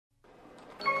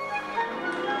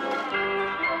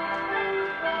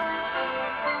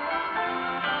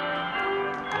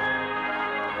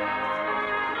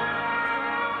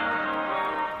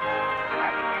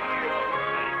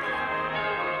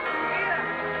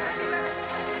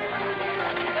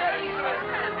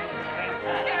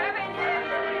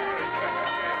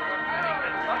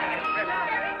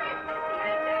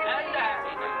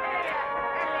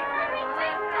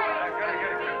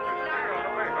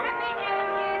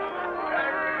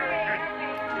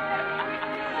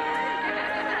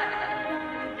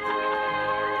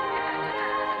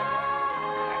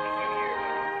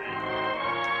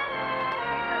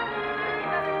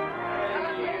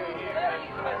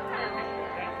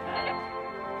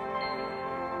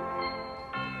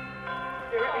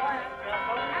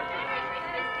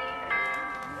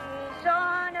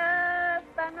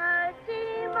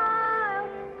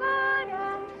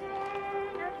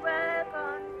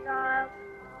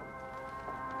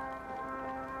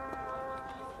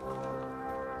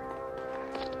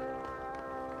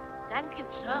Thank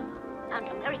you, sir. And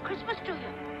a Merry Christmas to you.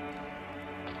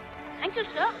 Thank you,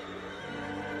 sir.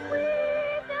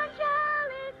 With the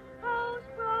chalice post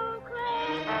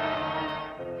proclaim.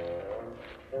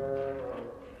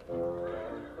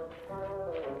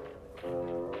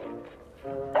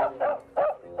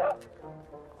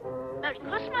 Merry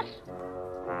Christmas.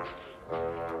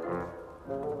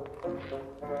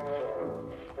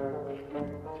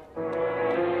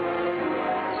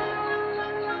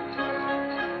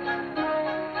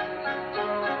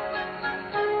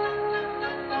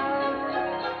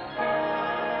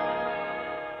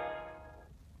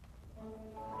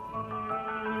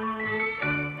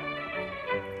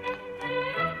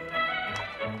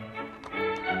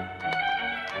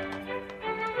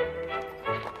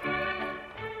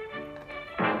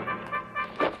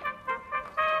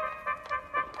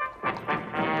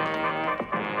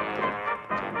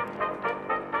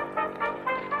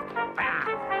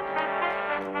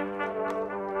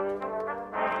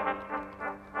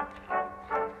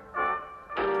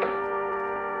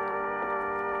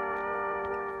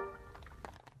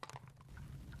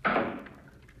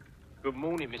 Good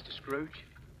morning, Mr. Scrooge.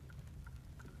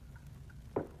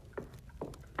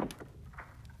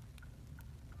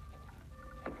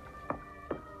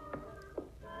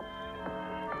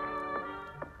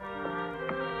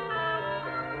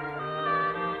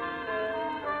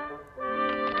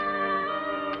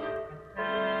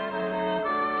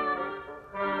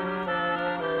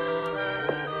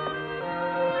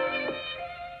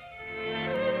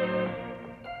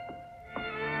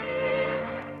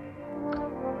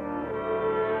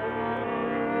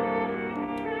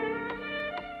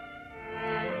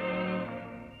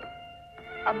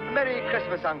 A Merry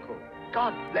Christmas, Uncle.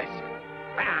 God bless you.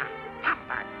 Ah,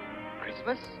 humbug.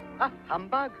 Christmas? A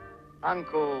humbug?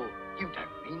 Uncle, you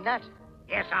don't mean that.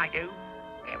 Yes, I do.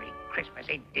 Merry Christmas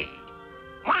indeed.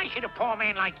 Why should a poor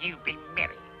man like you be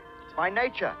merry? It's my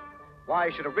nature.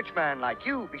 Why should a rich man like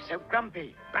you be so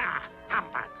grumpy? Bah,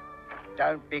 humbug.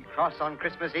 Don't be cross on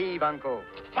Christmas Eve, Uncle.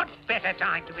 What better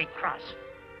time to be cross?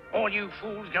 All you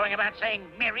fools going about saying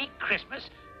Merry Christmas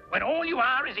when all you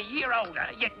are is a year older,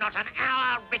 yet not an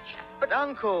hour richer. But,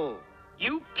 Uncle...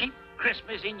 You keep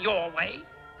Christmas in your way,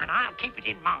 and I'll keep it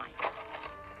in mine.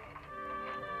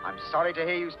 I'm sorry to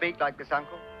hear you speak like this,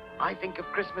 Uncle. I think of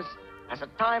Christmas as a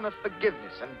time of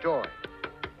forgiveness and joy.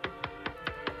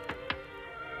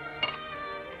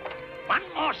 One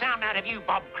more sound out of you,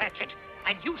 Bob Cratchit,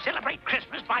 and you celebrate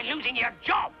Christmas by losing your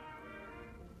job.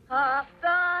 Hark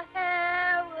the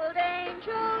herald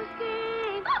angels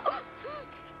sing.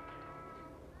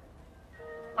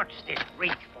 What's this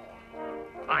wreath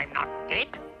for? I'm not dead.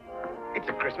 It's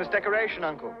a Christmas decoration,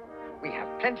 Uncle. We have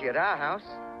plenty at our house,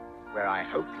 where I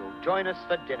hope you'll join us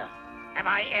for dinner. Have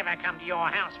I ever come to your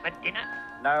house for dinner?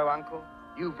 No, Uncle.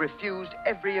 You've refused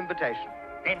every invitation.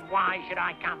 Then why should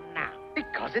I come now?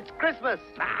 Because it's Christmas.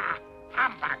 Ah,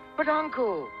 humbug. But,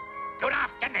 Uncle... Good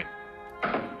afternoon.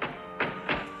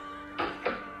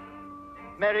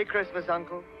 Merry Christmas,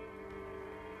 Uncle.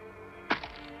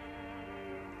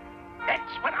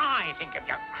 That's what I think of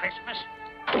your Christmas.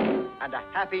 And a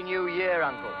Happy New Year,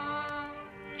 Uncle.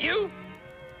 You,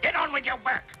 get on with your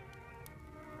work.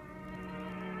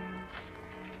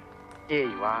 Here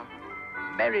you are.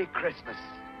 Merry Christmas.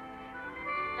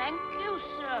 Thank you,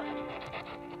 sir.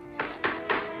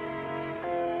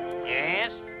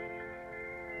 Yes?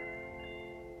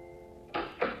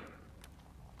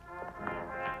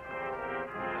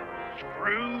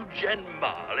 Scrooge and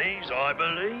Marley's, I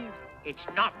believe. It's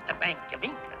not the Bank of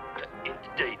England.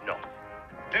 Indeed not.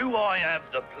 Do I have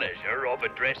the pleasure of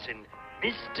addressing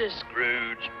Mr.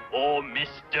 Scrooge or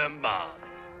Mr. Marley?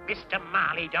 Mr.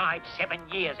 Marley died 7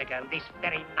 years ago this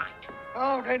very night.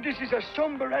 Oh, then this is a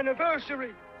somber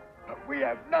anniversary. But we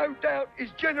have no doubt his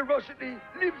generosity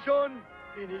lives on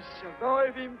in his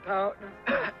surviving partner.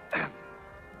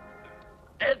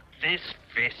 At this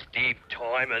festive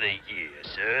time of the year,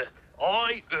 sir,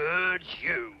 I urge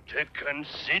you to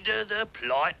consider the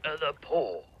plight of the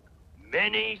poor.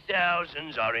 Many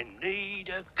thousands are in need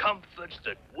of comforts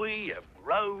that we have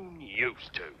grown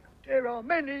used to. There are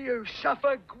many who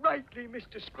suffer greatly,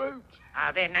 Mr. Scrooge.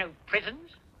 Are there no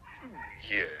prisons?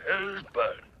 Yes,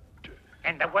 but...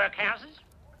 And the workhouses?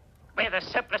 Where the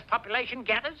surplus population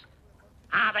gathers?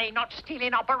 Are they not still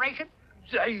in operation?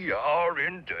 They are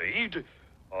indeed.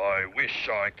 I wish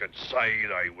I could say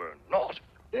they were not.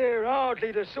 They're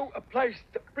hardly the sort of place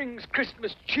that brings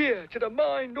Christmas cheer to the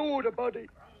mind or the body.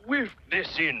 With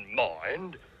this in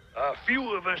mind, a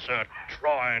few of us are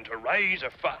trying to raise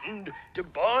a fund to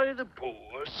buy the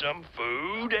poor some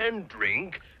food and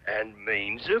drink and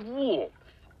means of warmth.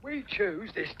 We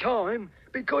choose this time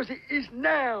because it is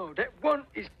now that want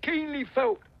is keenly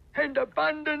felt and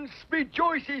abundance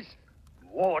rejoices.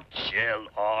 What shall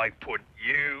I put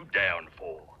you down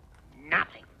for?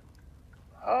 Nothing.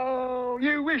 Oh,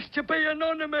 you wish to be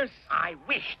anonymous. I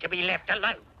wish to be left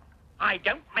alone. I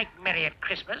don't make merry at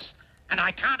Christmas, and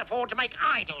I can't afford to make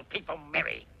idle people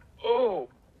merry. Oh,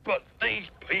 but these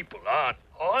people aren't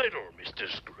idle, Mr.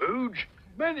 Scrooge.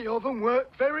 Many of them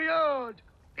work very hard.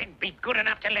 Then be good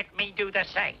enough to let me do the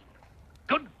same.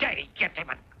 Good day,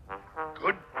 gentlemen.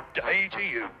 Good day to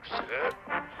you, sir.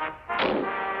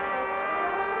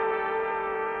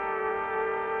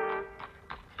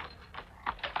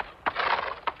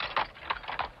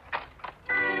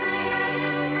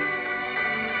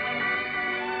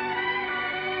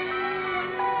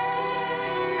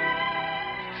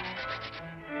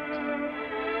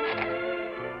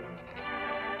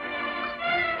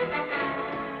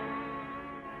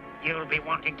 You'll be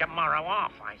wanting tomorrow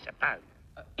off, I suppose.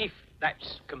 If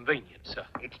that's convenient, sir.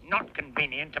 It's not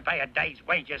convenient to pay a day's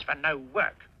wages for no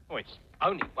work. Oh, it's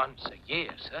only once a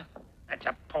year, sir. That's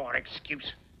a poor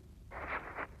excuse.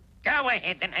 Go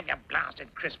ahead, then have your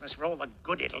blasted Christmas for all the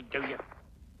good it'll do you.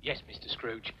 Yes, Mr.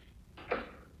 Scrooge.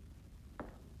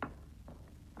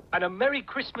 And a Merry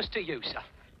Christmas to you, sir.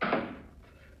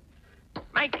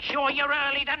 Make sure you're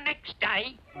early the next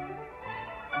day.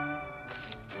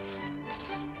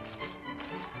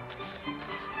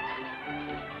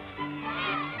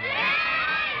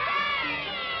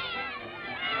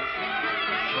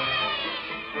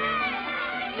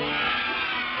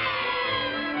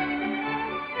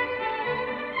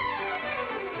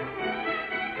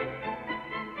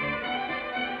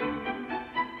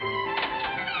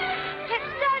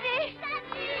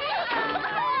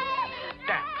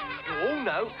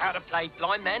 Know how to play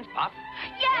blind man's buff?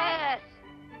 Yes!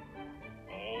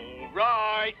 All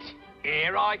right,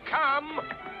 here I come.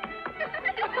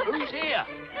 Who's here?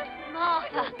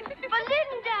 Martha.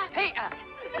 Belinda. Peter.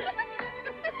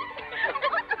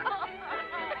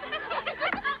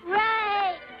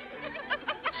 Ray.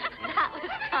 That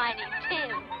was Tiny Tim.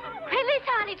 Really,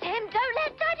 Tiny Tim? Don't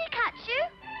let Daddy catch you.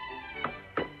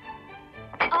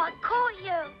 I caught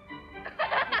you.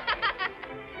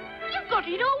 You've got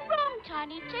it all wrong,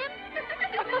 Tiny Tim.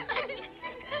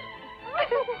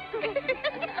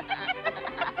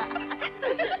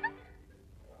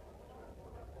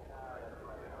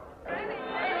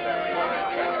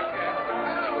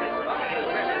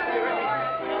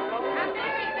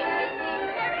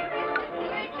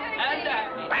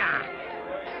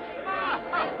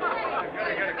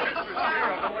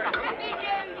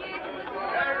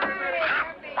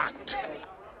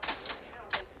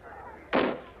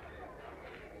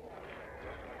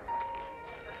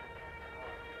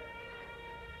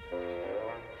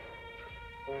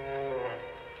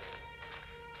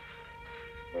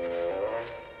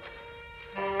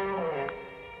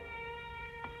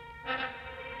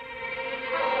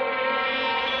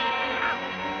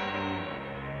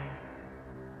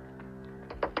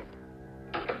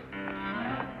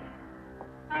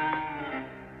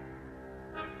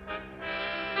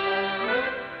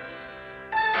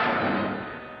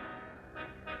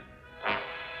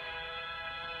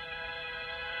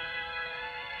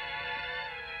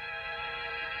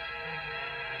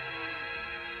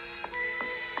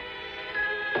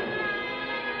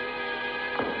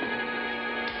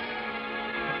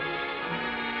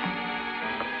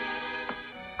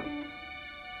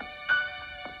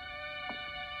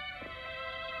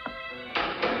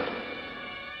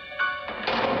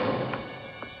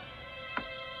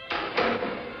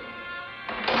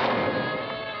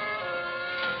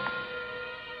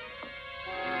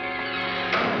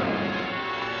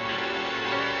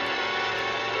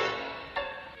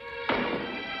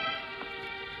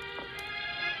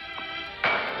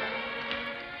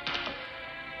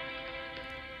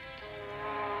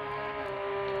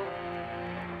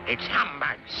 It's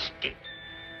humbug stick.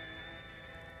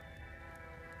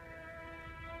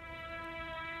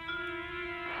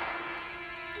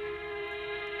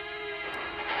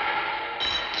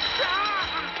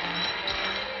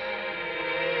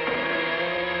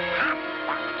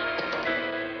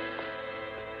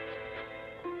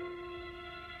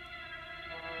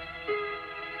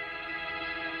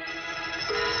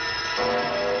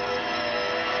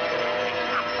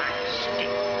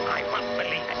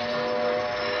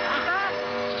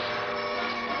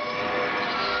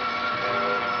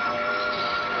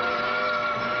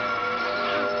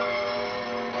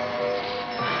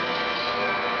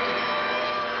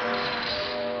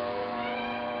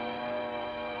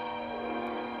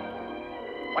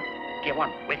 What do you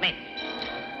want with me?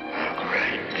 A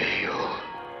great deal.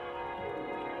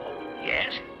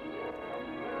 Yes?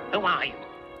 Who are you?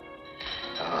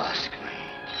 Ask me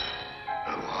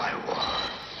who I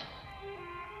was.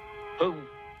 Who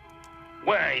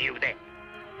were you then?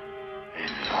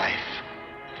 In life,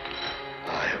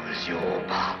 I was your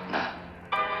partner,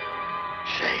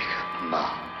 Jacob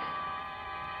Marley.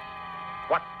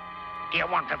 What do you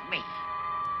want of me?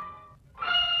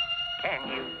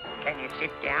 Can you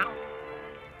sit down?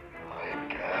 I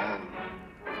can.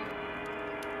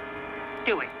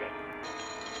 Do it then.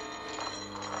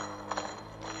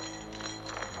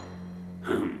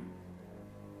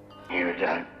 You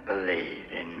don't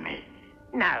believe in me.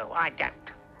 No, I don't.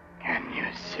 Can you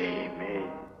see me?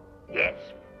 Yes.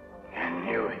 Can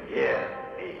you hear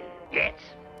me? Yes.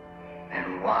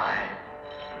 Then why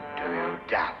do you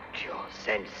doubt your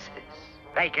senses?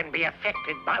 They can be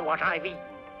affected by what I've eaten.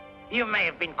 You may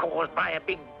have been caused by a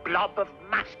big blob of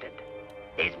mustard.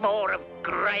 There's more of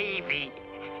gravy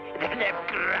than of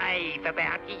grave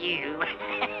about you.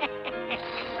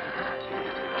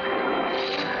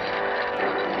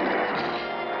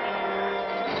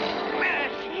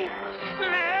 Mercy!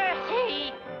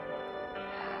 Mercy!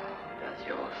 How does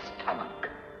your stomach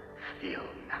feel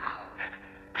now?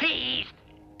 Please,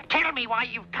 tell me why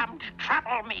you've come to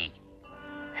trouble me.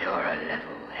 You're a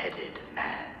level-headed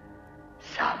man.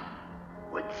 Some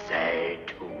would say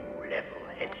too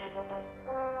level-headed.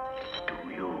 Do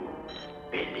you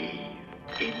believe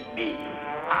in me?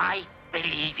 I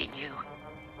believe in you.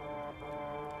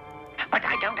 But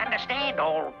I don't understand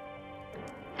all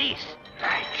this.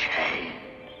 My chains.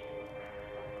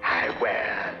 I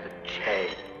wear the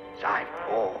chains I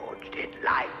forged in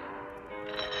life.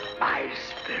 My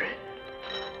spirit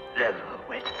never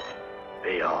went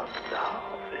beyond the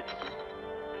office.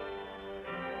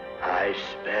 I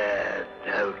spared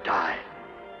no time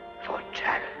for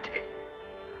charity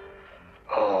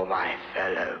or my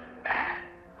fellow man.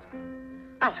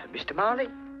 Hello, Mr. Marley.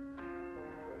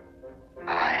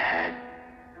 I had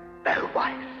no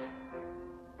wife,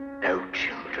 no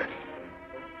children.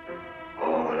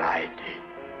 All I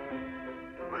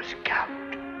did was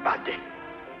count money.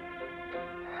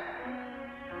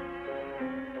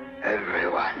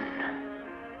 Everyone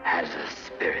has a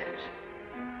spirit,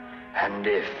 and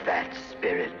if that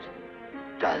spirit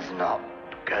does not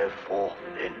go forth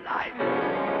in life,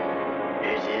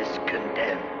 it is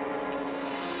condemned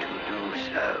to do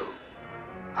so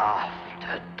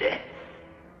after death.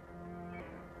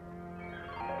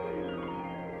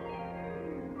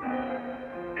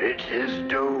 It is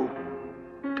doomed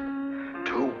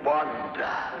to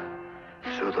wander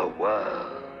through the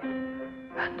world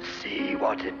and see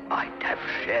what it might have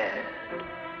shared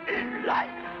in life.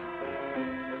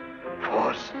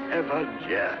 For 7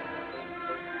 years,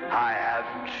 I have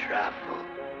traveled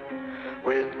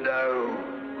with no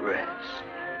rest,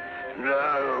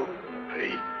 no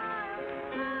peace.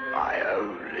 My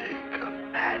only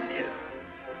companion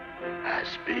has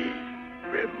been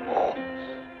remorse.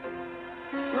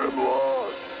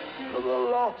 Remorse for the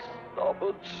lost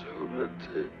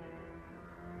opportunity.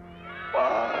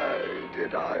 Why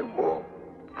did I walk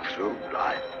through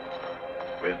life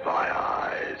with my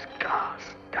eyes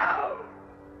cast down?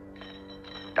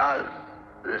 Does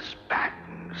this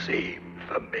pattern seem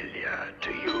familiar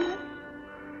to you,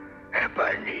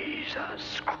 Ebenezer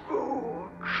Scrooge?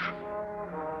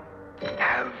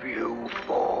 Have you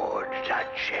forged a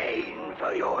chain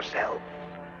for yourself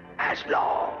as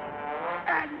long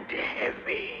and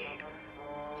heavy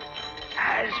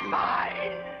as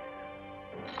mine?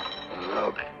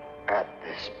 Look at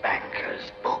this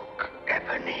banker's book,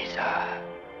 Ebenezer.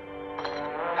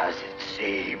 Does it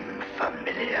seem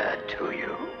familiar to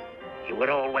you? You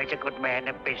were always a good man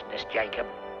of business, Jacob.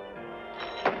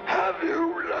 Have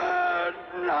you learned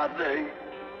nothing?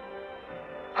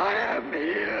 I am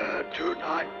here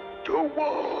tonight to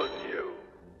warn you,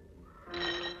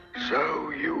 so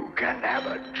you can have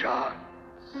a chance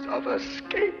of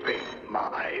escaping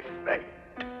my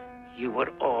fate. You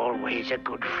were always a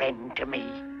good friend to me.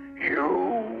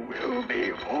 You will be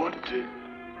haunted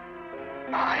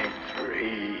by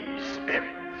 3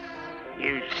 spirits.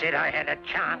 You said I had a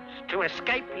chance to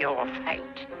escape your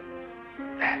fate.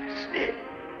 That's it.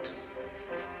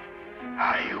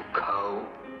 Are you cold?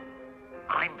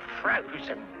 I'm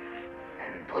frozen.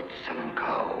 Then put some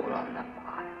coal on the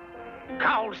fire.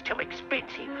 Coal's too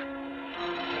expensive.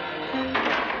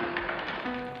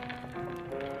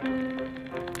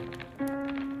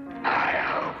 I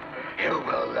hope you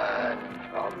will learn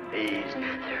from these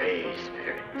 3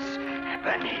 spirits,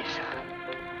 Ebenezer.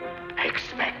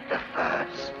 Expect the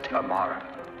first tomorrow,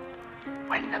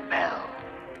 when the bell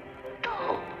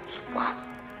tolls 1.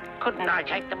 Couldn't I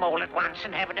take them all at once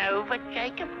and have it over,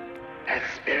 Jacob? as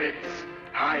spirits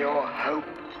are your hope,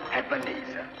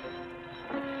 Ebenezer.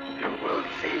 You will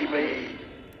see me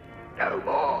no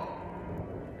more,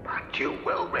 but you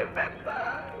will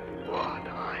remember what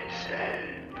I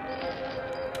said.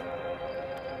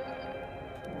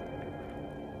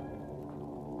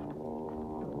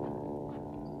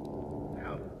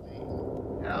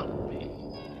 Help me.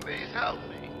 Please help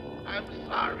me. I'm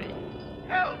sorry.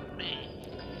 Help me.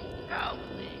 Help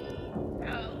me.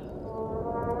 Help.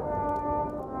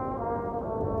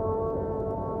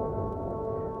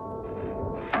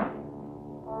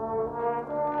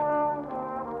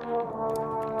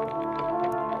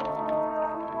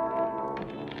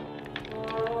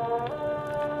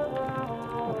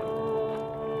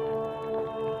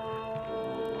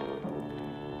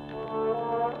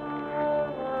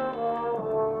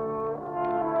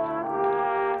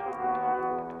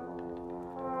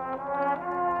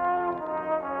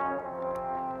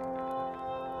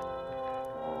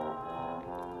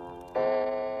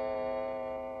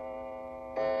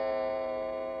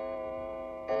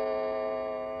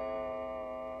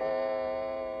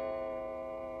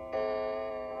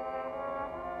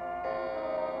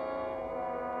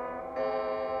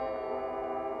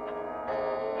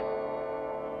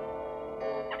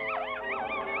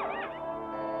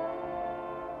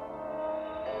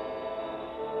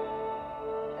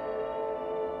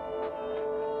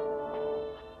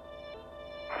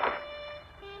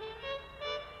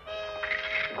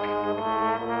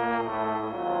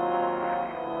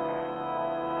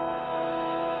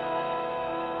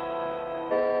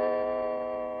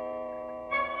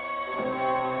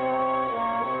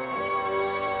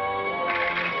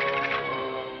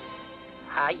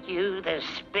 Are you the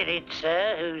spirit,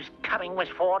 sir, whose coming was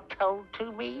foretold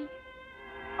to me?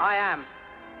 I am.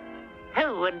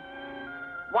 Who and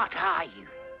what are you?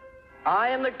 I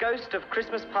am the ghost of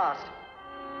Christmas past.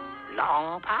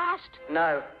 Long past?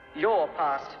 No, your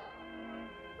past.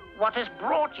 What has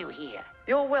brought you here?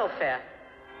 Your welfare.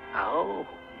 Oh,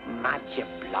 much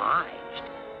obliged.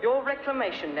 Your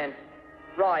reclamation, then.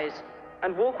 Rise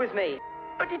and walk with me.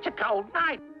 But it's a cold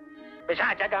night.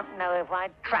 Besides, I don't know if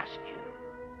I'd trust you.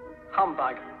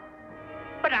 Humbug.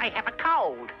 But I have a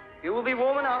cold. You will be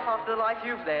warm enough after the life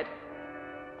you've led.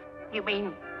 You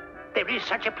mean there is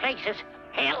such a place as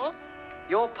hell?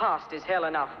 Your past is hell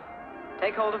enough.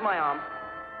 Take hold of my arm.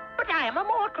 But I am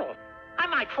immortal. I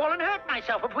might fall and hurt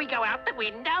myself if we go out the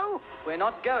window. We're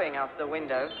not going out the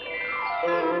window.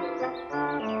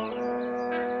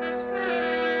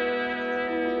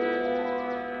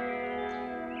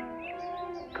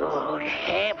 Good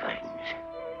heavens.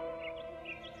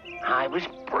 I was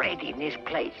bred in this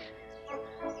place.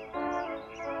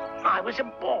 I was a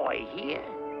boy here.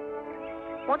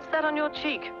 What's that on your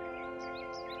cheek?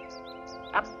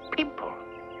 A pimple.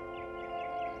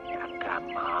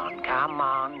 Now, come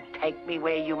on. Take me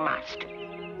where you must.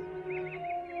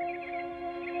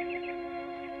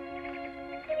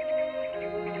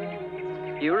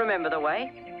 You remember the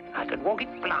way? I could walk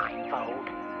it blindfold.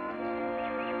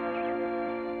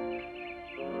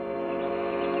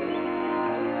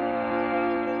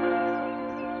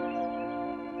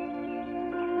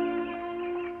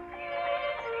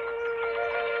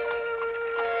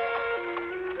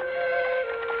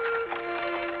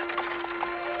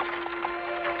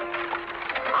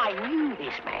 I knew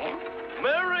this man.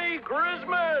 Merry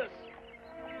Christmas!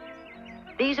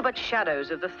 These are but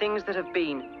shadows of the things that have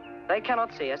been. They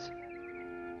cannot see us.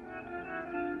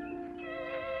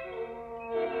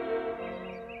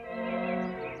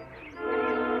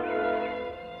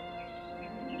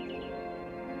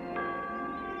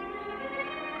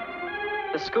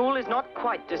 The school is not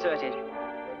quite deserted.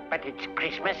 But it's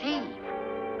Christmas Eve.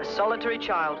 A solitary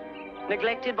child,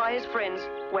 neglected by his friends,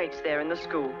 waits there in the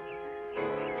school.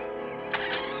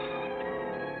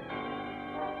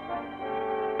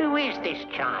 Who is this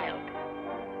child?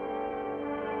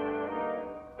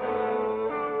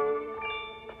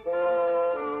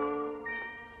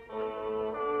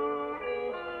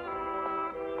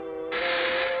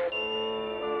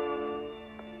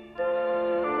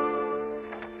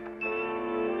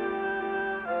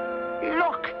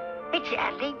 Look, it's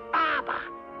Ali Baba.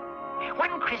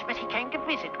 One Christmas he came to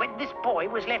visit when this boy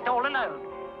was left all alone.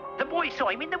 The boy saw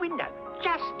him in the window,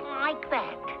 just like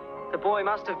that. The boy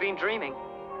must have been dreaming.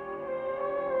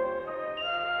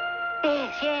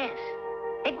 Yes, yes.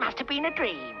 It must have been a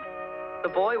dream. The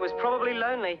boy was probably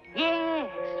lonely. Yes,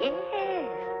 yes.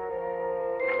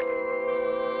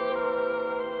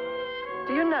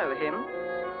 Do you know him?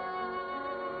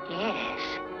 Yes.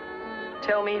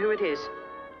 Tell me who it is.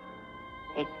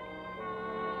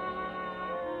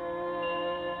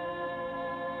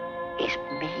 is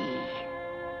me.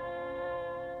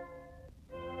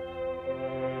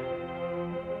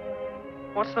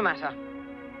 What's the matter?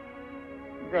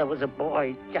 There was a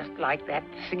boy just like that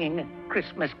singing a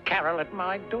Christmas carol at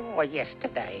my door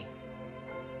yesterday.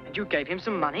 And you gave him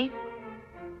some money?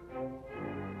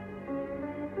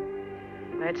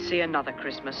 Let's see another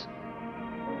Christmas.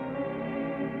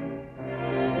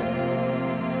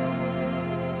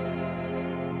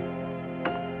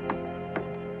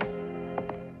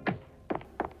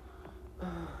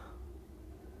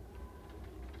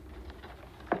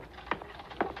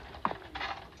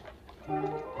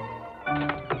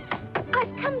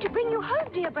 I've come to bring you home,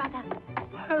 dear brother.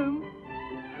 Home?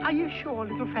 Are you sure,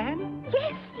 little Fan?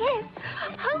 Yes, yes.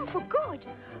 Home for good.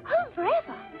 Home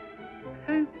forever.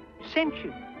 Who sent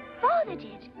you? Father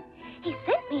did. He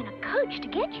sent me in a coach to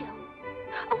get you.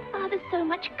 Oh, Father's so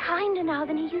much kinder now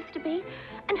than he used to be.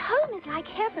 And home is like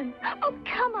heaven. Oh,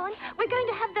 come on. We're going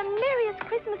to have the merriest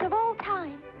Christmas of all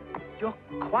time. You're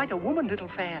quite a woman, little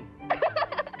Fan.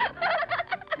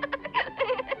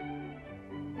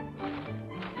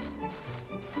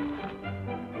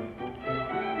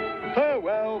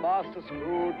 Farewell, Master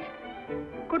Scrooge.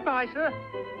 Goodbye, sir.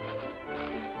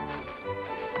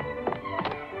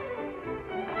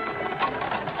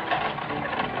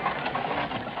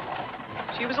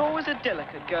 She was always a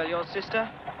delicate girl, your sister.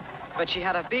 But she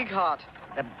had a big heart.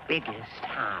 The biggest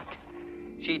heart.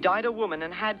 She died a woman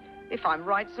and had, if I'm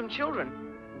right, some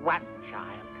children. One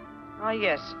child. Ah,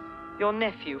 yes. Your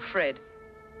nephew, Fred.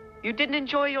 You didn't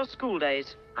enjoy your school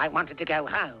days. I wanted to go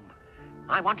home.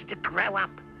 I wanted to grow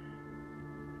up.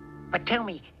 But tell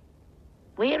me,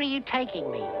 where are you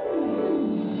taking me?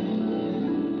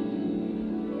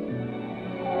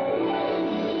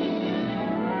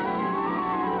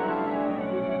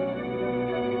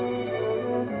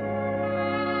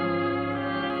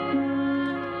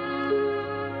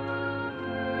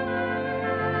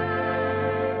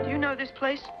 Do you know this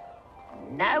place?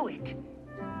 Know it.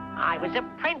 I was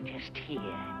apprenticed here.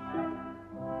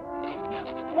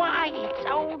 Why, it's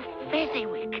old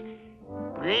Fezziwig.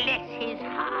 Bless his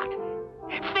heart.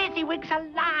 Fezziwig's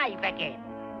alive again.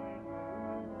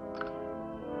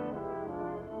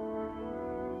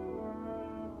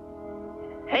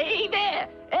 Hey there,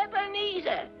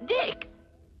 Ebenezer, Dick.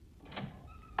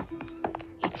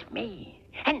 It's me.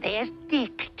 And there's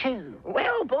Dick, too.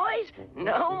 Well, boys,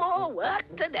 no more work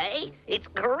today. It's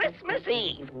Christmas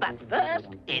Eve. But first,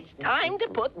 it's time to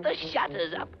put the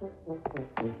shutters up.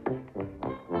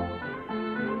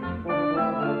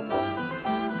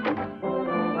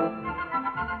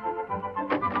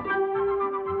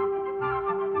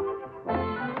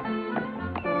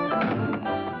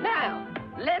 Now,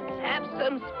 let's have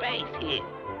some space here.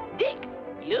 Dick,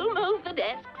 you move the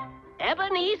desks.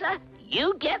 Ebenezer,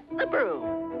 you get the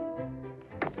broom.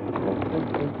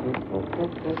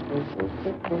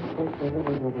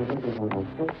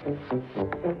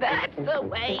 That's the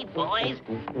way, boys.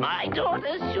 My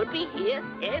daughters should be here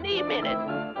any minute.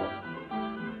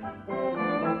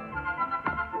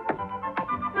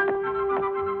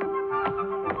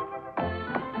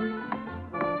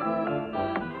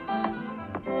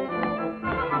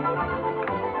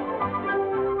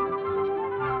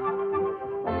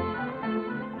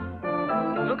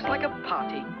 It looks like a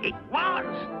party. It was.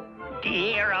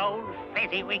 Dear old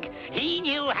Fezziwig. He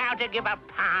knew how to give a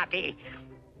party.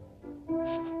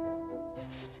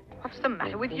 What's the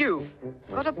matter with you?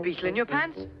 Got a beetle in your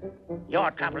pants?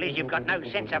 Your trouble is you've got no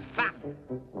sense of fun.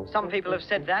 Some people have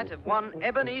said that of one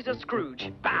Ebenezer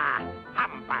Scrooge. Bah,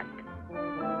 humbug.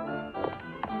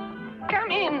 Come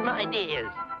in, my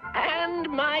dears. And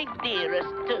my dearest,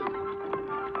 too.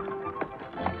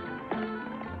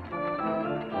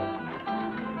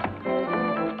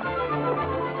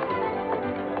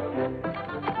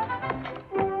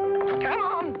 Come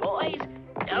on, boys.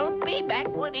 Don't be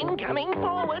backward in coming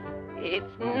forward. It's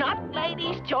not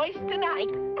ladies' choice tonight.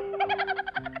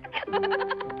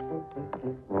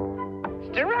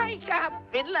 Strike up,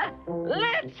 fiddler.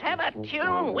 Let's have a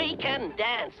tune we can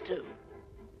dance to.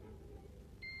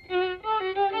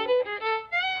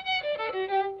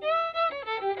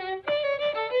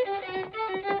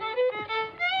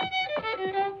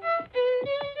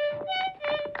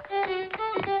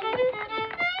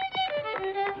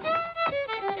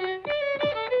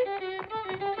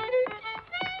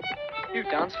 You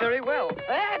dance very well.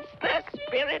 That's the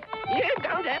spirit. You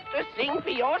don't have to sing for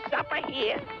your supper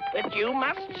here, but you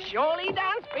must surely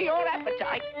dance for your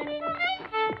appetite.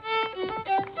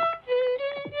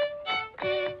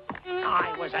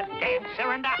 I was a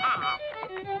dancer and a half.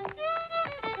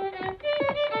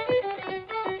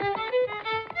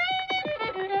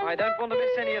 I don't want to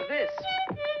miss any of this.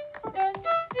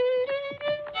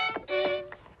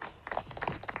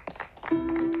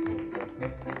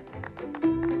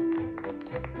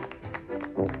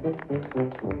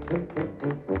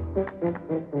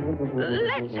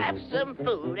 Let's have some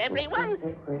food, everyone.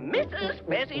 Mrs.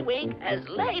 Fezziwig has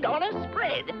laid on a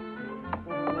spread.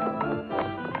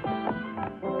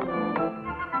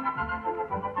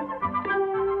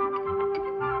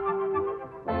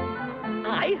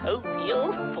 I hope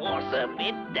you'll force a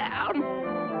bit down.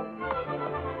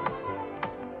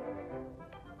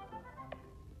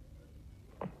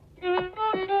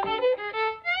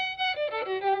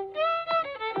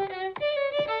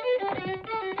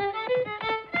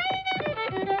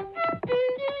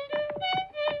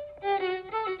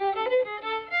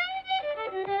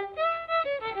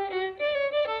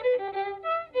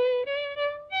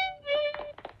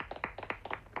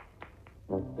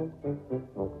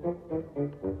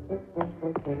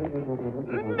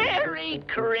 Merry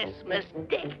Christmas,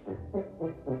 Dick.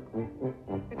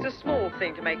 It's a small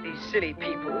thing to make these silly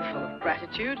people full of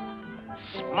gratitude.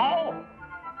 Small?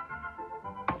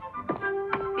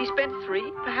 He spent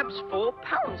 3, perhaps 4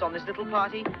 pounds on this little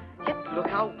party, yet look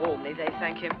how warmly they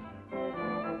thank him.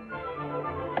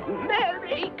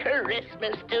 Merry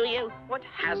Christmas to you. What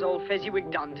has old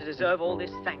Fezziwig done to deserve all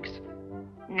this thanks?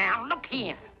 Now, look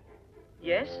here.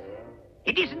 Yes?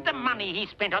 It isn't the money he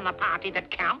spent on the party that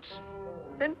counts.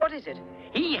 Then what is it?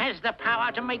 He has the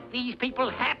power to make these people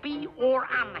happy or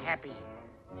unhappy.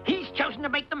 He's chosen to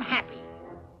make them happy.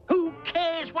 Who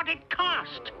cares what it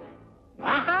cost?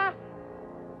 Uh-huh.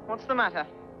 What's the matter?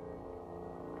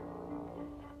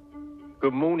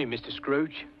 Good morning, Mr.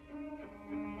 Scrooge.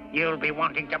 You'll be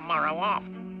wanting tomorrow off.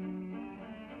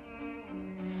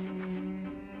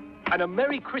 And a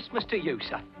Merry Christmas to you,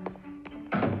 sir.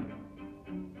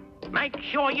 Make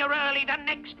sure you're early the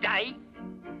next day.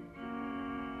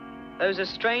 Those are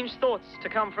strange thoughts to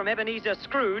come from Ebenezer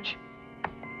Scrooge.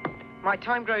 My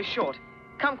time grows short.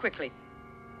 Come quickly.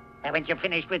 Haven't you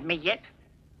finished with me yet?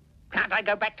 Can't I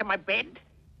go back to my bed?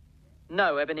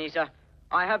 No, Ebenezer.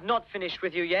 I have not finished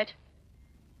with you yet.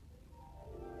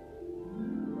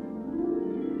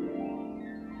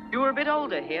 You were a bit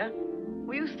older here.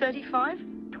 Were you 35?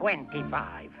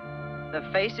 25. The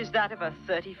face is that of a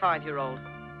 35-year-old.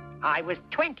 I was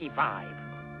 25.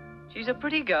 She's a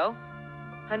pretty girl.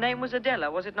 Her name was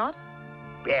Adela, was it not?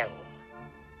 Belle.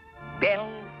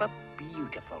 Belle for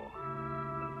beautiful.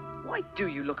 Why do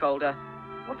you look older?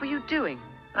 What were you doing?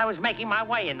 I was making my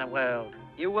way in the world.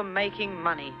 You were making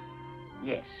money.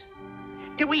 Yes.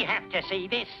 Do we have to see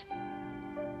this?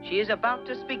 She is about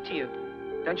to speak to you.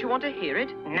 Don't you want to hear it?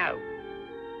 No.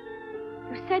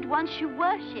 You said once you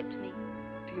worshipped me.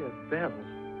 Dear Belle,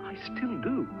 I still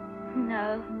do.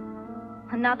 No.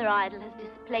 Another idol has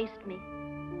displaced me.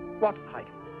 What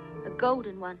idol? A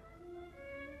golden one.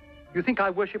 You think I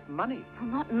worship money?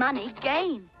 Well, not money,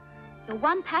 gain. Your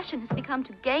one passion has become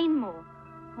to gain more.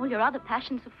 All your other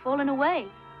passions have fallen away.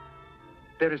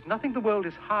 There is nothing the world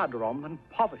is harder on than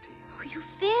poverty. Oh, you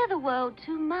fear the world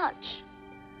too much.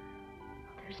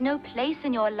 There's no place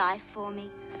in your life for me.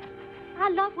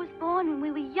 Our love was born when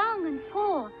we were young and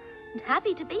poor, and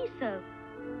happy to be so.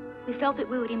 We felt that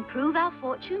we would improve our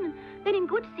fortune, and then in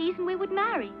good season we would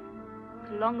marry.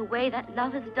 But along the way, that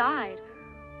love has died.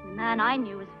 The man I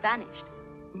knew has vanished.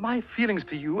 My feelings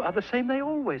for you are the same they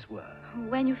always were.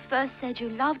 When you first said you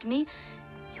loved me,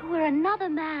 you were another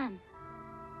man.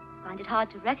 I find it hard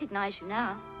to recognize you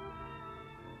now.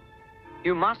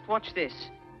 You must watch this.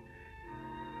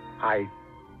 I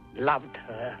loved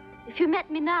her. If you met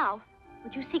me now,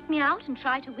 would you seek me out and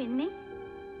try to win me?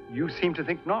 You seem to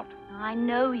think not. I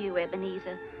know you,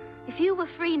 Ebenezer. If you were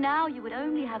free now, you would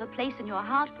only have a place in your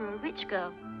heart for a rich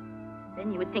girl.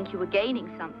 Then you would think you were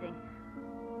gaining something.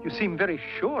 You seem very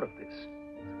sure of this.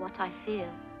 It's what I feel.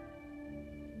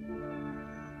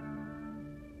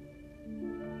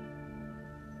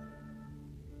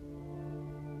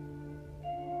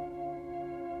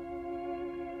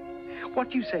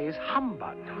 What you say is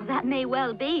humbug. Oh, that may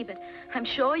well be, but I'm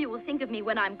sure you will think of me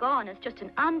when I'm gone as just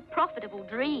an unprofitable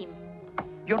dream.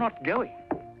 You're not going.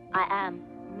 I am.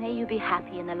 May you be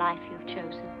happy in the life you've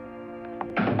chosen.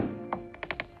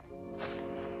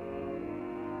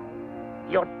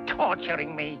 You're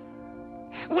torturing me.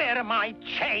 Where are my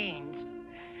chains?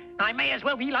 I may as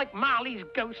well be like Marley's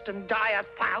ghost and die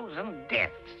 1,000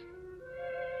 deaths.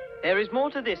 There is more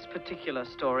to this particular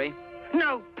story.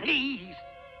 No, please.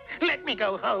 Let me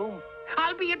go home.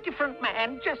 I'll be a different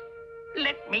man. Just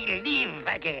let me live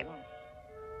again.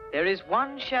 There is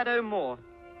one shadow more.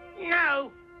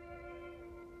 No.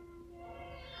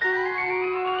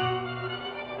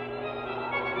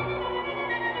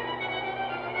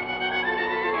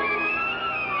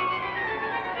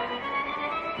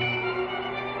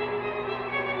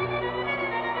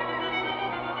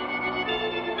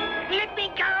 Let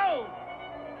me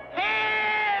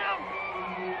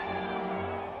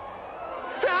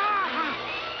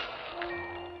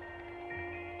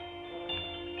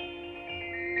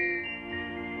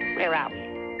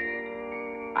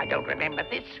don't remember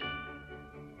this.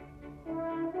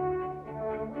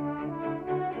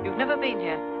 You've never been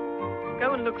here.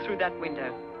 Go and look through that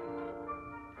window.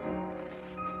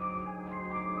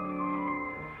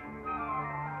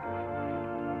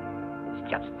 It's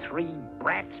just three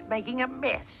brats making a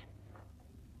mess.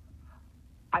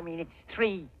 I mean, it's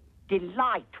three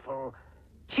delightful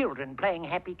children playing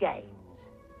happy games.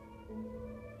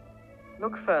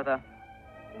 Look further.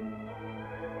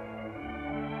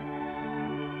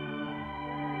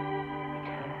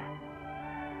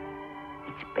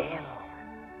 It's Belle.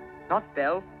 Not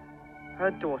Belle.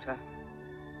 Her daughter.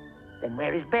 Then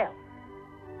where is Belle?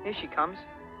 Here she comes.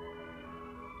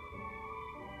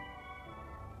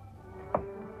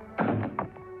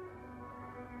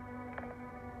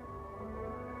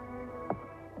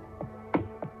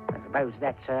 I suppose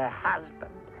that's her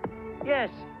husband. Yes.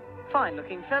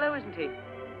 Fine-looking fellow, isn't he?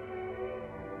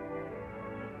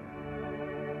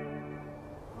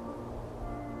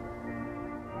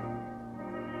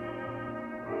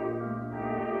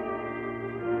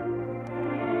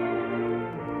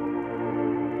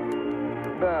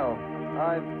 Belle,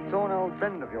 I saw an old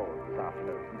friend of yours this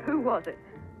afternoon. Who was it?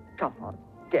 Come on,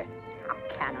 guess. How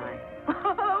can I?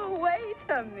 Oh, wait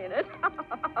a minute.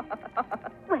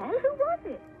 Well, who was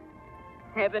it?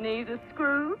 Ebenezer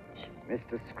Scrooge?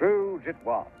 Mr. Scrooge it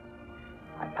was.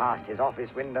 I passed his office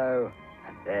window,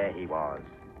 and there he was,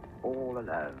 all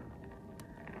alone.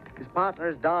 His partner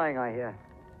is dying, I hear.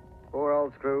 Poor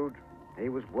old Scrooge. He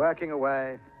was working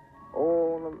away,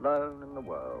 all alone in the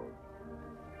world.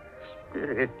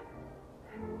 Spirit,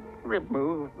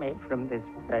 remove me from this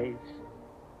place.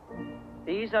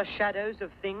 These are shadows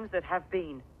of things that have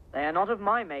been. They are not of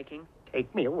my making.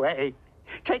 Take me away.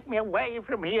 Take me away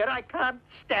from here. I can't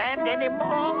stand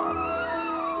anymore.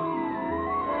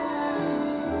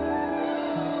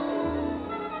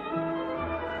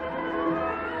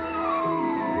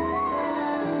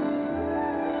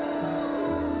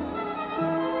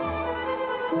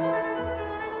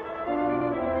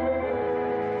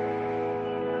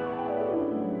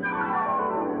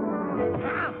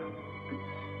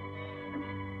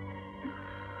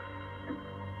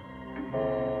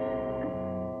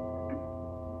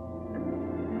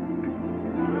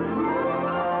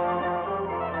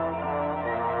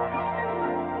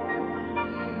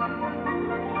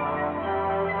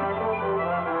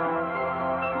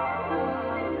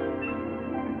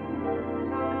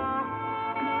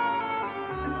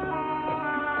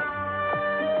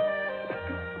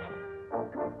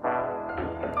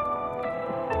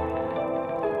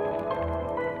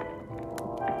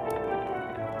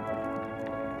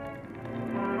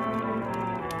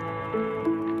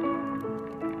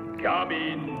 Come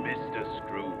in, Mr.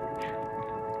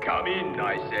 Scrooge. Come in,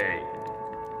 I say.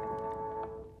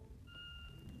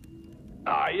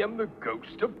 I am the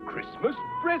ghost of Christmas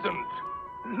present.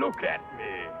 Look at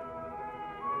me.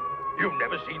 You've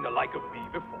never seen the like of me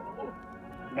before?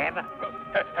 Never.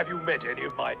 Have you met any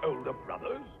of my older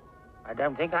brothers? I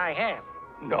don't think I have.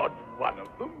 Not one of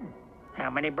them. How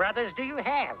many brothers do you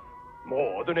have?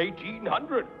 More than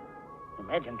 1,800.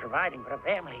 Imagine providing for a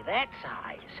family that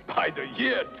size. By the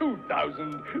year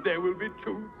 2000, there will be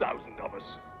 2,000 of us.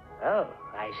 Oh,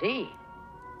 I see.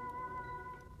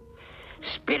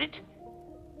 Spirit,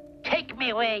 take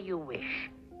me where you wish.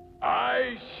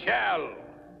 I shall.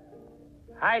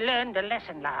 I learned a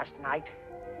lesson last night.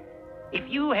 If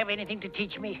you have anything to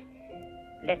teach me,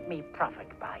 let me profit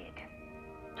by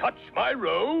it. Touch my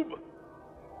robe.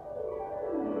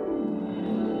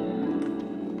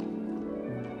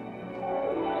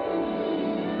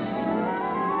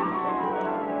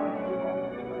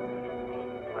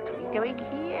 What are we doing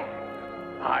here?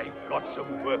 I've got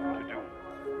some work to do.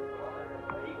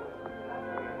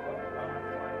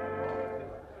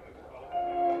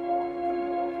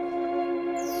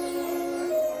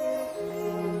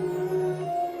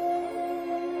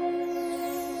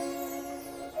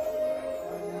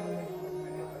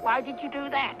 Why did you do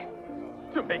that?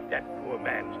 To make that poor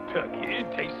man's turkey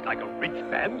taste like a rich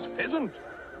man's pheasant.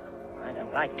 I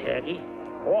don't like turkey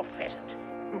or pheasant.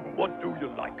 What do you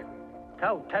like?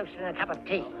 Cold toast and a cup of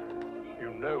tea.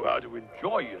 You know how to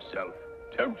enjoy yourself,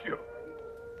 don't you?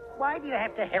 Why do you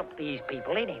have to help these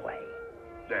people anyway?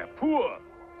 They're poor.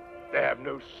 They have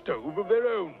no stove of their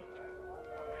own.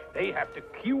 They have to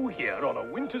queue here on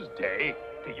a winter's day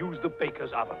to use the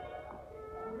baker's oven.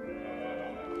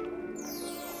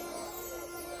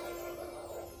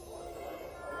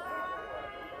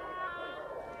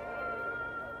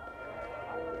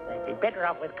 They'd be better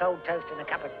off with cold toast and a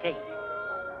cup of tea.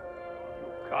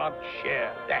 You can't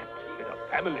share that in a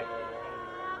family.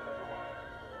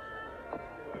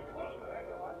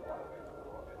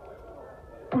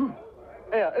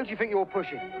 Who do you think you're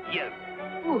pushing? You.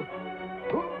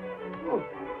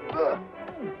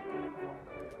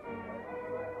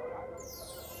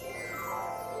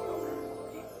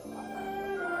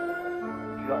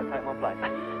 You got to take my place.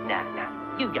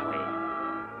 No, you go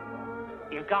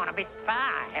in. You've gone a bit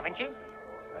far, haven't you?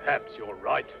 Perhaps you're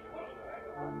right.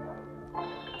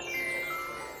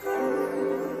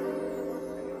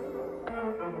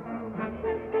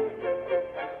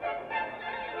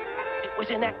 It was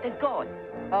an act of God.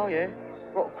 Oh, yeah?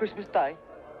 What, Christmas Day?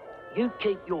 You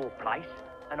keep your place,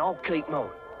 and I'll keep mine.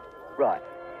 Right.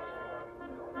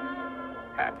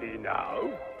 Happy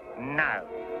now? No,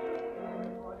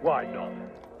 Why not?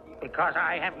 because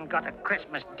I haven't got a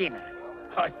Christmas dinner.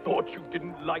 I thought you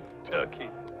didn't like turkey.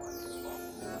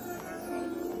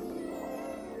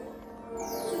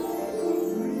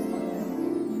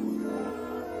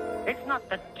 It's not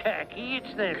the turkey,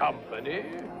 it's the... Company?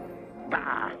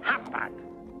 Bah, humbug.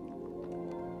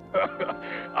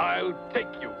 I'll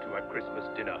take you to a Christmas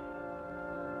dinner.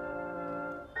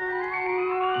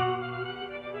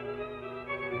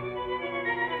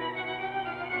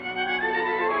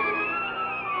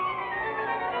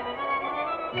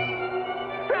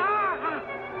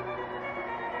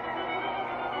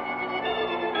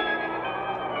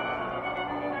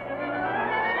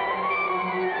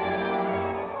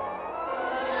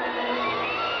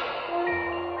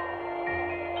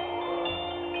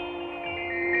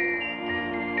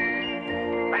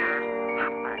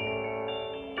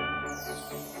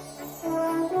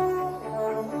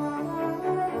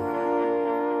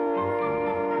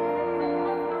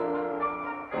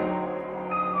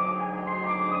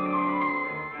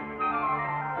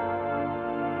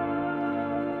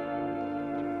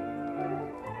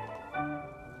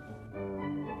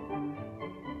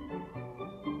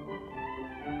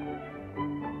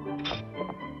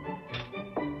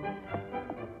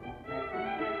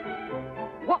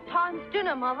 What time's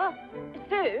dinner, Mother?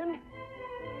 Soon.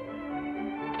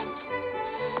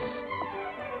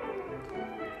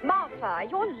 Martha,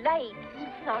 you're late.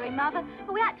 Sorry, Mother,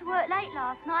 but we had to work late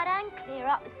last night and clear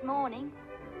up this morning.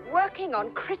 Working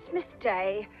on Christmas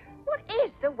Day. What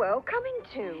is the world coming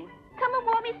to? Come and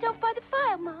warm yourself by the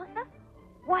fire, Martha.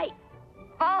 Wait,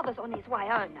 Father's on his way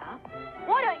home now.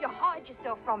 Why don't you hide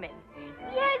yourself from him?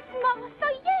 Yes,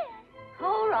 Martha, yes.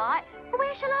 All right, but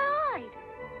where shall I hide?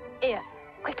 Here,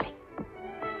 quickly.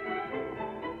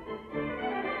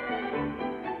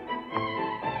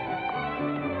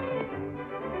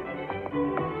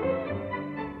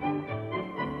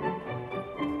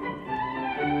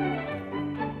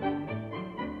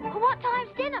 What time's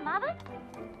dinner, Mother?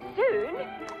 Soon.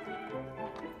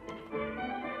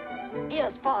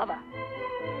 Here's Father.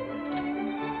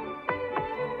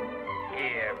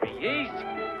 Here he is.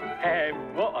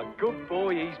 And what a good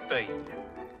boy he's been.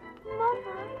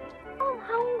 Mother, I'm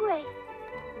hungry.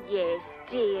 Yes,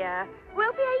 dear.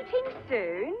 We'll be eating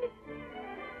soon.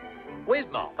 Where's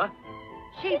Martha?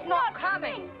 She's not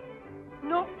coming.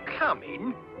 Not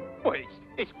coming? Well,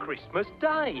 it's Christmas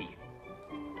Day.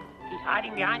 He's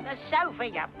hiding behind the sofa,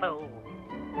 you fool.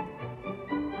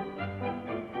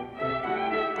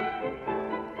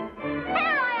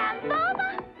 Here I am,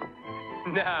 Father.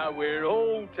 Now we're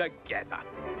all together.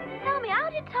 Tell me, how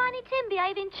did Tiny Tim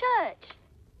behave in church?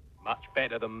 Much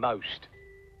better than most.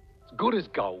 As good as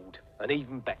gold, and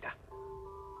even better.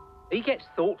 He gets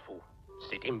thoughtful,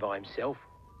 sitting by himself.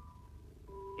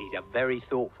 He's a very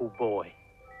thoughtful boy.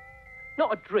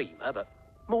 Not a dreamer, but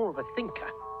more of a thinker.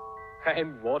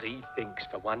 And what he thinks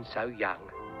for one so young.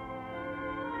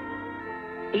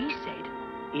 He said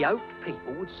he hoped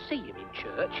people would see him in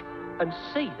church and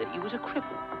see that he was a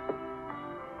cripple.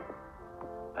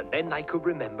 And then they could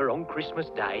remember on Christmas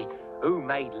Day who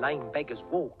made lame beggars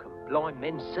walk and blind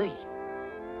men see.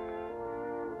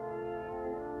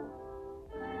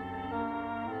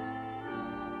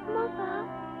 Mother,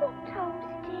 what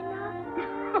time's dinner?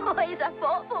 Oh, he's a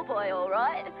thoughtful boy, all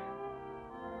right.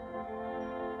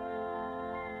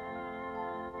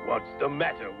 What's the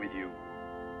matter with you?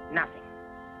 Nothing.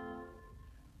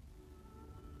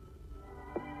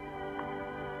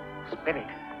 Spirit,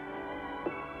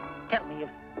 tell me if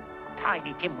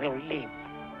Tiny Tim will live.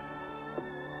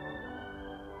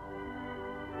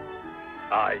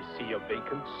 I see a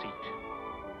vacant seat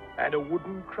and a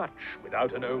wooden crutch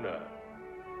without an owner,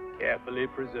 carefully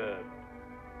preserved.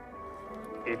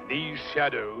 If these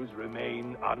shadows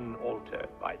remain unaltered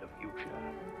by the future,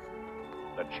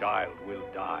 the child will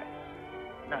die.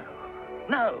 No,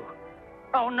 no.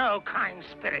 Oh, no, kind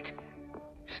spirit.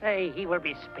 Say he will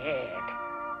be spared.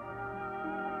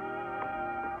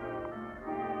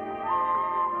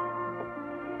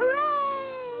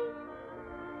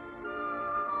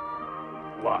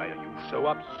 Why are you so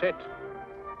upset?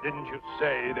 Didn't you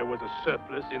say there was a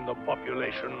surplus in the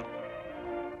population?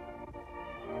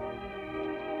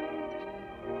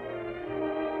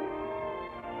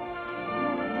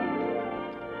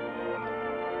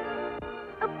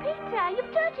 Oh, Peter,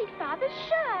 you've dirtied Father's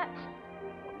shirt.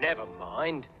 Never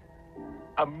mind.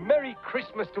 A Merry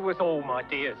Christmas to us all, my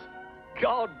dears.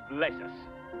 God bless us.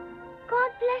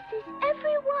 God blesses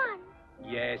everyone.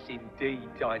 Yes, indeed,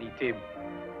 Tiny Tim.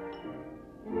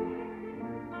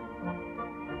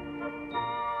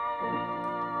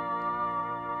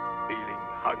 Feeling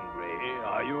hungry,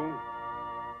 are you?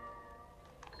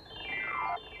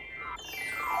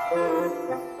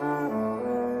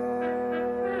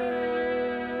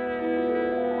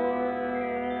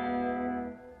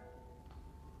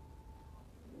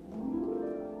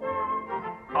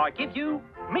 I give you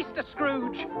Mr.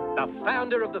 Scrooge, the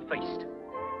founder of the feast.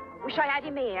 Wish I had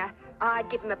him here. I'd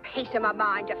give him a piece of my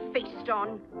mind to feast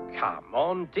on. Come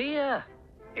on, dear.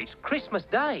 It's Christmas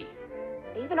Day.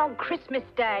 Even on Christmas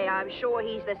Day, I'm sure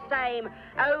he's the same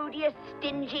odious,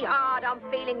 stingy,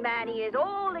 hard-on-feeling man he is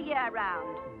all the year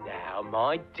round. Now,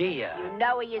 my dear. You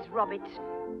know he is, Robert.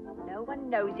 No one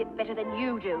knows it better than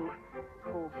you do.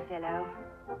 Poor fellow.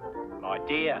 My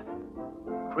dear,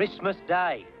 Christmas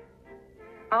Day.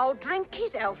 I'll drink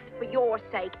his health for your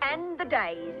sake and the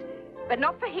day's, but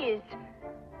not for his.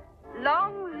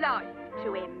 Long life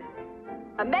to him.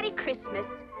 A Merry Christmas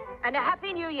and a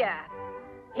Happy New Year.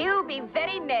 He'll be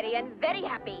very merry and very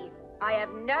happy, I have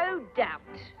no doubt.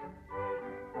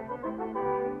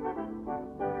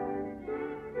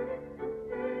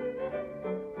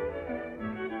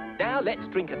 Now let's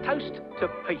drink a toast to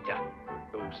Peter,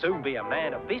 who'll soon be a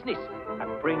man of business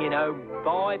and bringing home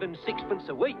 5 and 6pence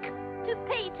a week. To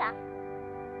Peter.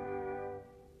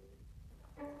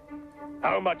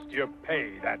 How much do you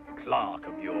pay that clerk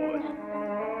of yours?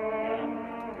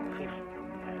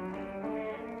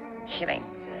 Shillings.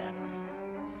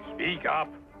 Speak up.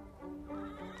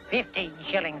 15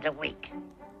 shillings a week.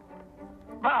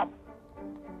 Bob!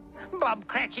 Bob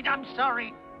Cratchit, I'm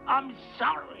sorry. I'm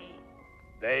sorry.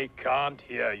 They can't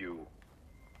hear you.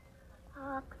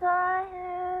 Hark the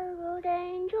herald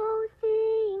angels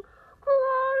sing,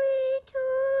 glory to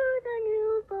the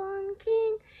newborn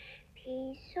King.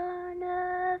 Peace on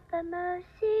earth and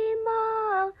mercy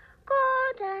mild,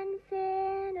 God and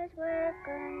sinners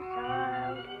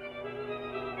reconciled.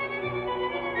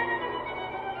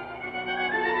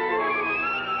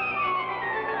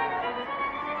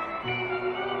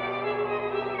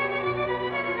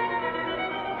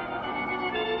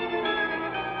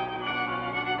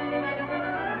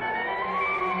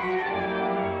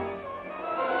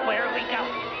 Where are we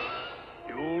going?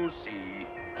 You'll see.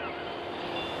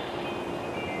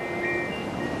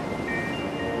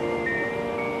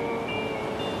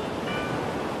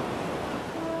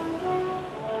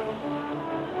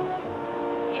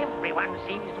 Everyone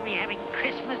seems to be having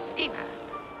Christmas dinner.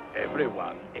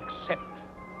 Everyone except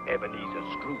Ebenezer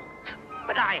Scrooge.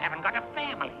 But I haven't got a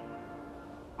family.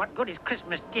 What good is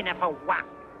Christmas dinner for one?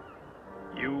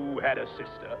 You had a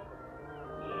sister,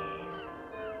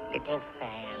 Little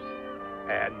Fan.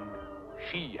 and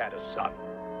she had a son.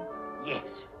 Yes.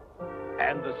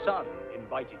 And the son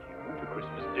invited you to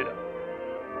Christmas dinner.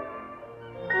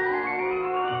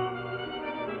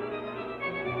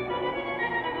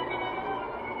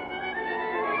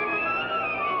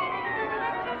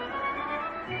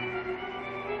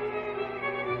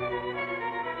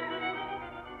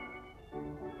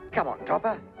 Come on,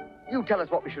 Topper. You tell us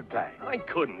what we should play. I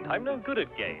couldn't. I'm no good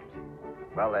at games.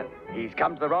 Well, then, he's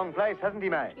come to the wrong place, hasn't he,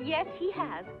 May? Yes, he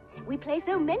has. We play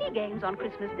so many games on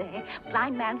Christmas Day.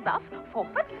 Blind man's buff,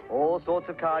 forfeit, All sorts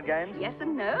of card games. yes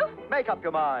and no. Make up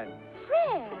your mind.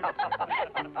 Fred.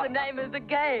 That's the name of the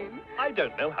game. I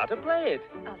don't know how to play it.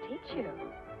 I'll teach you.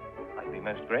 I'd be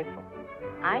most grateful.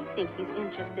 I think he's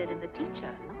interested in the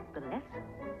teacher, not the lesson.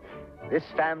 This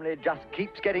family just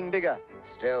keeps getting bigger.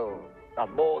 Still, the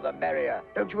more the merrier.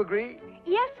 Don't you agree?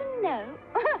 Yes and no.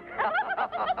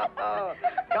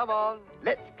 Come on,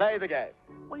 let's play the game.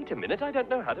 Wait a minute, I don't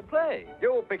know how to play.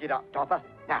 You'll pick it up, Topper.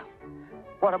 Now,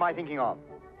 what am I thinking of?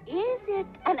 Is it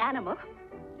an animal?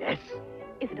 Yes.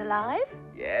 Is it alive?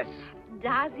 Yes.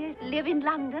 Does it live in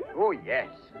London? Oh, yes.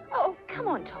 Oh, come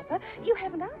on, Topper. You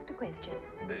haven't asked a question.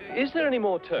 Is there any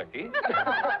more turkey?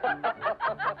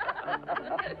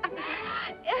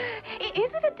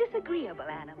 Is it a disagreeable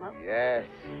animal? Yes.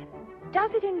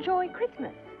 Does it enjoy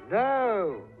Christmas?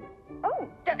 No. Oh,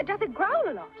 does it growl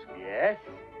a lot? Yes.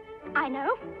 I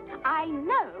know.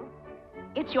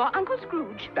 It's your Uncle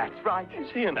Scrooge. That's right. Is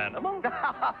he an animal?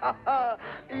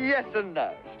 Yes and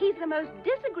no. He's the most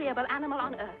disagreeable animal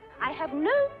on earth. I have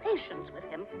no patience with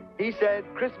him. He said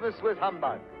Christmas was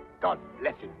humbug. God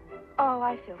bless him. Oh,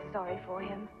 I feel sorry for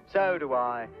him. So do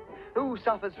I. Who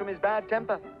suffers from his bad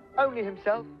temper? Only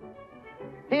himself.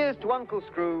 Here's to Uncle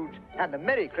Scrooge and the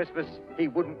Merry Christmas he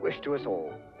wouldn't wish to us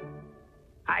all.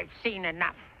 I've seen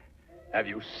enough. Have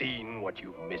you seen what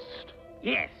you've missed?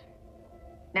 Yes.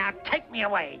 Now take me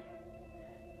away.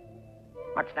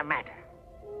 What's the matter?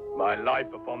 My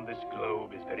life upon this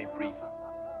globe is very brief.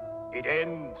 It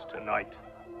ends tonight.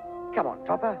 Come on,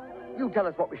 Topper. You tell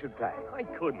us what we should play. I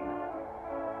couldn't.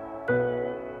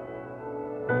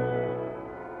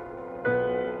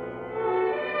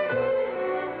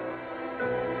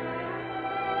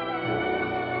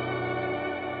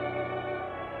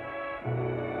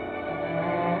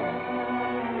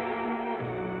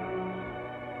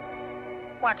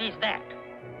 What is that?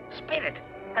 Spirit,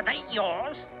 are they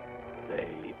yours?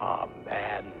 They are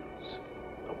man's.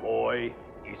 The boy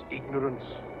is ignorance.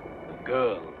 The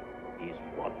girl is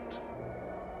want.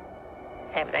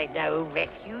 Have they no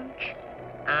refuge?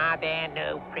 Are there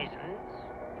no prisons?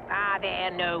 Are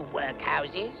there no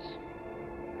workhouses?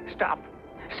 Stop!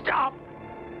 Stop!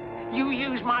 You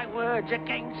use my words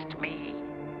against me.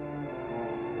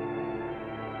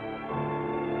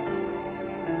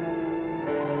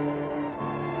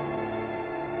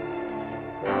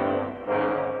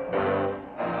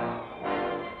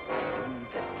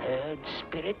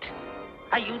 Spirit?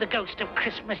 Are you the ghost of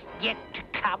Christmas yet to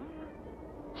come?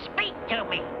 Speak to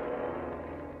me!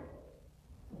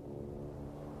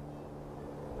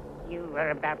 You were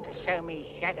about to show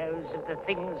me shadows of the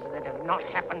things that have not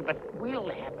happened but will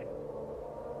happen.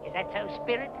 Is that so,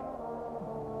 Spirit?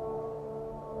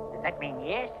 Does that mean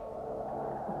yes?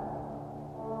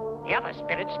 The other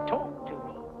spirits talk to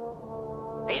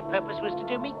me. Their purpose was to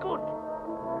do me good.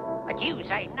 But you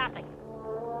say nothing.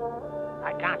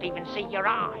 I can't even see your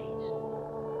eyes.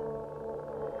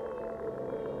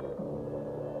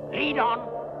 Lead on.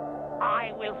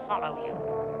 I will follow you.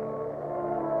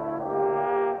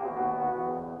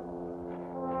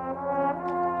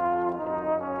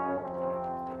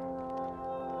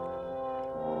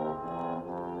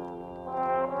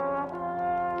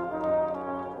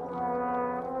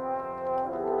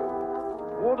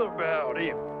 What about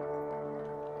him?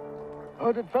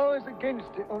 I'd advise against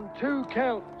it on 2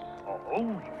 counts.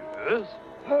 Oh, yes?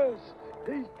 First,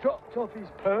 he's dropped off his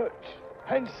perch.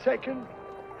 And second,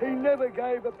 he never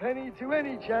gave a penny to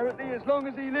any charity as long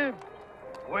as he lived.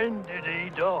 When did he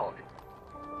die?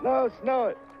 Last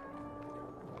night,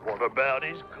 What about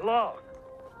his clerk?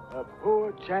 a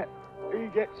poor chap, he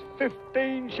gets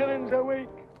 15 shillings a week.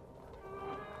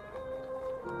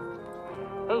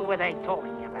 Who were they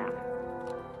talking about?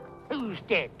 Who's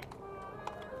dead?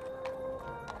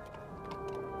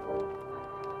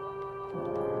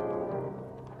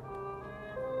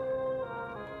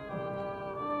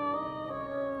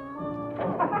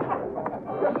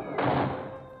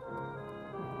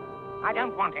 I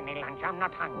don't want any lunch. I'm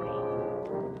not hungry.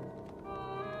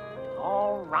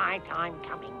 All right, I'm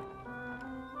coming.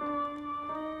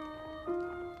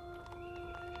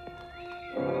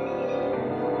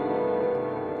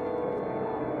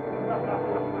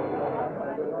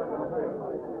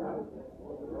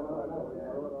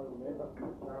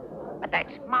 But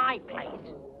that's my place.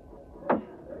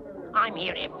 I'm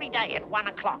here every day at 1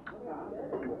 o'clock.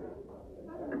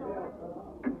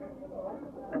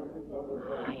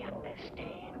 I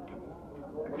understand.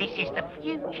 This is the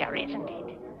future, isn't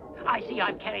it? I see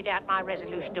I've carried out my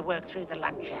resolution to work through the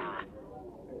lunch hour.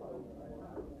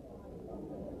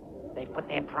 They've put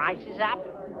their prices up.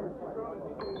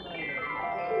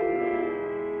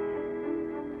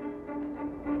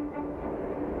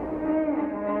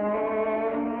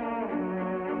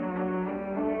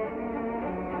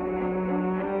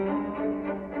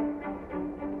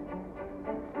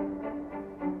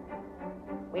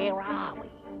 Where are we?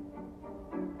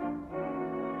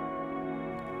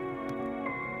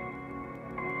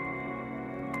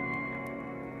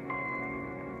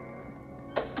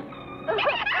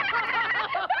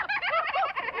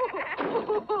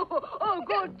 Oh,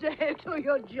 good day to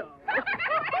your job.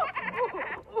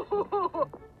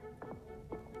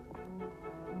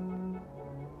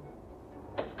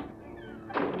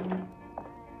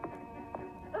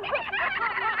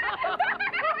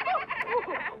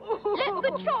 Let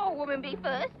the charwoman be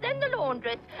first, then the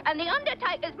laundress, and the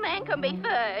undertaker's man can be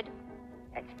third.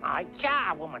 That's my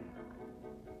charwoman.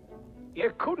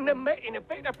 You couldn't have met in a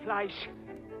better place.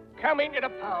 Come into the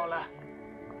parlour.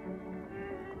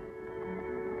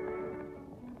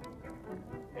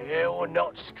 You're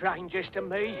not strangers to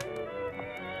me.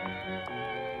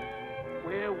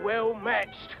 We're well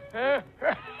matched, huh?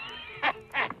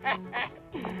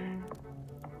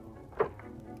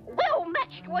 Well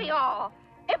matched we are.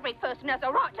 Every person has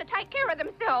a right to take care of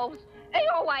themselves. He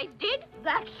always did.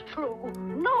 That's true.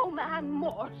 No man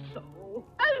more so.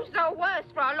 Who's the worse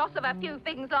for a loss of a few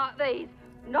things like these?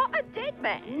 Not a dead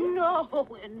man. No,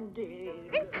 indeed.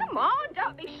 Then come on,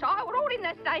 don't be shy. We're all in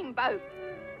the same boat.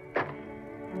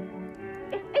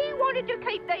 If he wanted to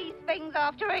keep these things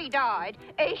after he died,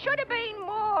 he should have been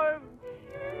more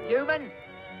Human?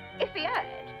 If he had,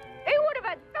 he would have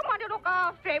had someone to look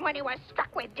after him when he was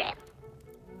struck with death.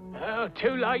 Oh,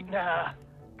 too late now.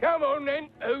 Come on then,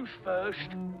 who's first?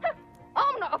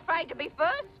 I'm not afraid to be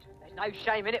first. There's no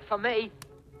shame in it for me.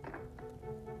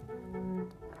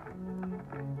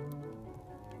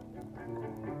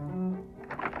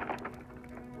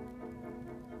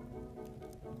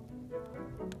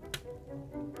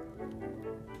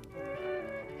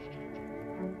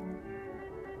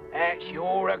 That's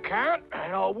your account,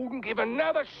 and I wouldn't give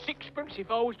another sixpence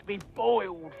if I was to be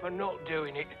boiled for not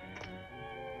doing it.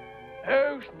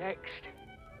 Who's next?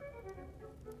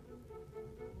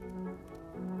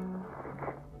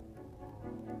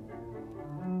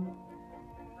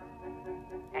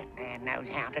 That man knows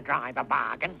how to drive a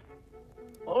bargain.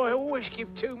 I always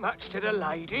give too much to the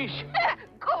ladies.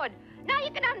 Good. Now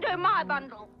you can undo my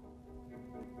bundle.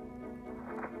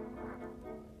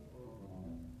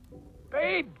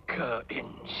 Bed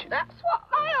curtains. That's what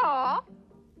they are.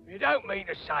 You don't mean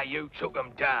to say you took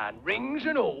them down, rings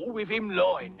and all, with him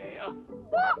lying there?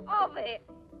 What of it?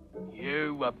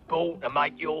 You were born to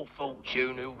make your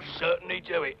fortune, who'll certainly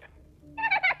do it.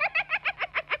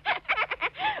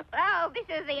 Well, this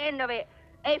is the end of it.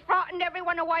 He frightened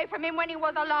everyone away from him when he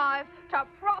was alive to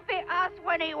profit us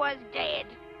when he was dead.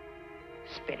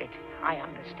 Spirit, I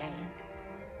understand.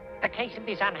 The case of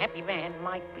this unhappy man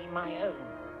might be my own.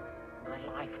 My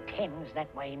life tends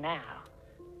that way now.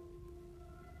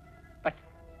 But,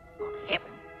 good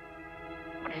heaven,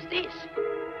 what is this?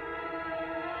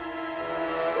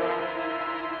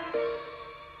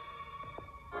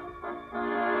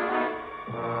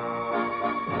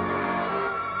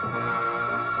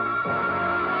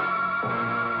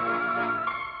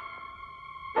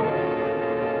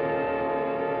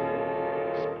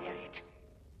 Spirit,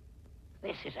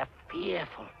 this is a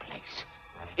fearful place.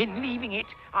 In leaving it,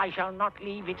 I shall not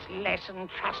leave its lesson,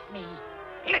 trust me.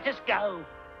 Let us go.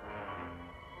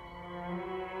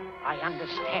 I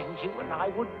understand you, and I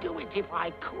would do it if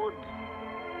I could.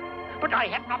 But I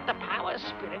have not the power,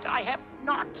 Spirit. I have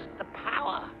not the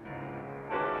power.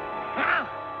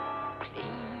 Ah,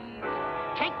 please,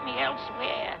 take me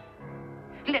elsewhere.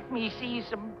 Let me see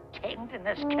some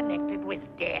tenderness connected with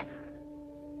death.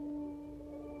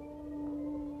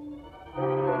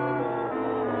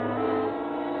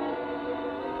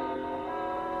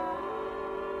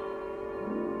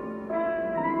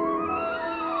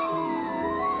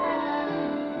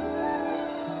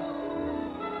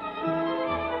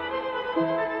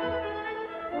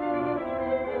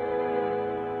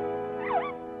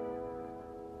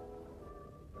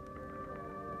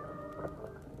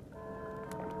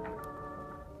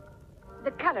 The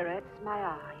colour hurts my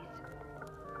eyes.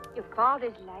 Your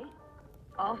father's late.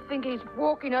 I think he's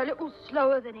walking a little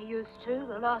slower than he used to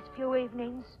the last few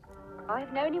evenings.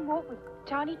 I've known him walk with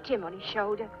Tiny Tim on his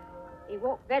shoulder. He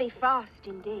walked very fast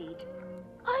indeed.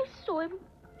 I saw him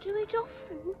do it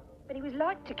often. But he was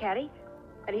light to carry,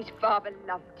 and his father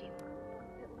loved him.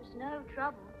 It was no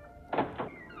trouble.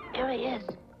 Here he is.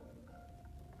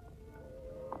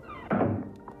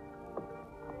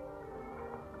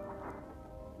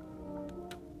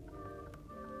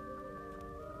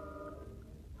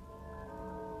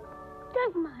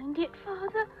 Don't mind it,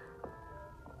 Father.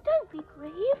 Don't be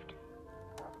grieved.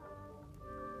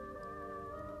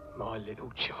 My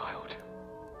little child.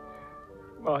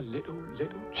 My little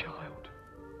child.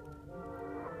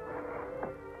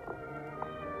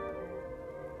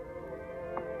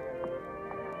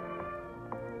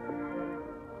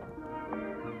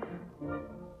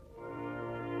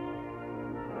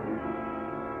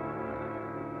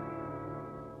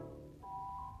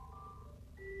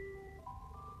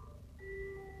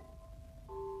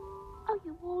 Are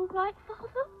you all right,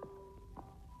 Father?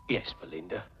 Yes,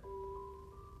 Belinda.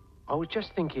 I was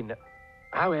just thinking that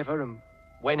however and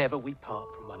whenever we part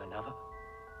from one another,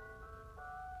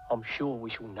 I'm sure we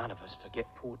shall none of us forget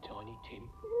poor Tiny Tim.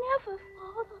 Never,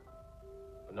 Father.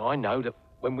 And I know that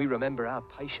when we remember how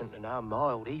patient and how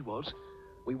mild he was,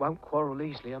 we won't quarrel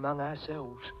easily among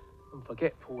ourselves and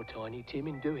forget poor Tiny Tim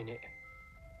in doing it.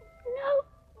 No,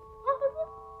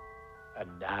 Father.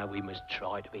 And now we must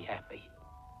try to be happy.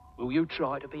 Will you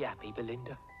try to be happy,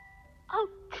 Belinda? I'll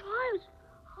try as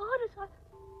hard as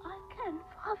I can,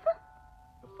 Father.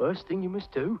 The first thing you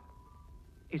must do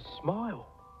is smile.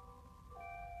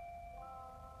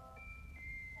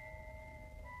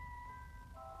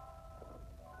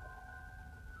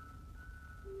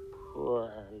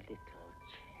 Poor little chap.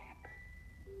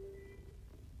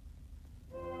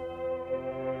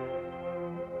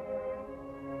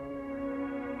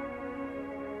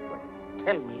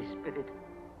 Tell me, Spirit,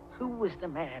 who was the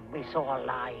man we saw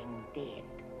lying dead?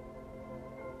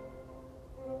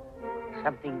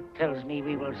 Something tells me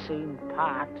we will soon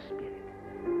part, Spirit.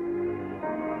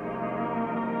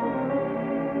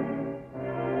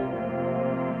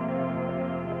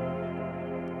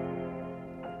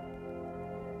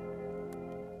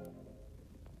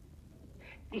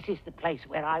 This is the place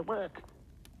where I work.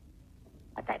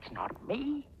 But that's not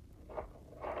me.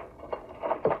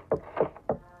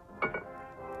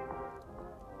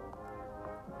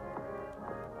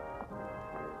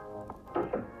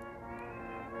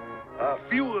 A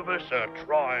few of us are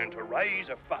trying to raise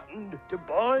a fund to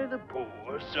buy the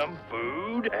poor some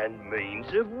food and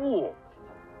means of warmth.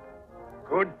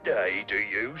 Good day to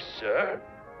you, sir.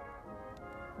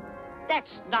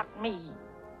 That's not me.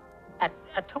 At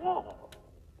all.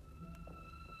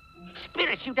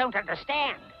 Spirit, you don't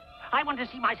understand. I want to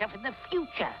see myself in the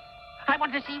future. I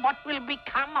want to see what will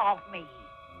become of me.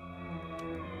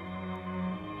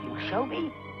 You show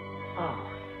me? Oh,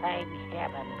 thank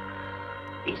heaven.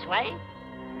 This way?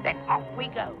 Then off we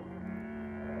go.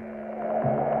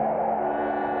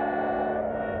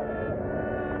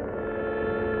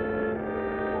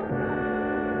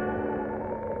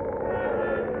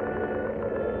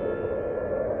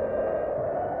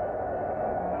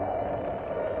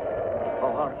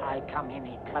 Before I come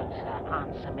any closer,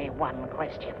 answer me one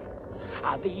question.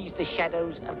 Are these the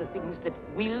shadows of the things that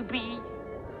will be?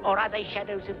 Or are they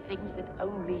shadows of things that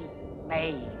only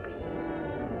may be?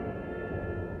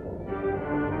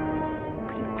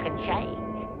 People can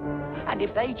change. And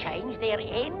if they change, their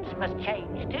ends must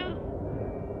change too.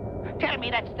 Tell me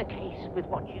that's the case with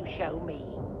what you show me.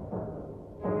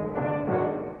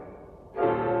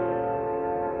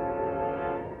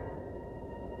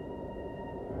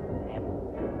 Am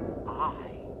I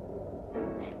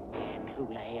the man who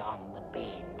lay on the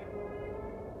bed?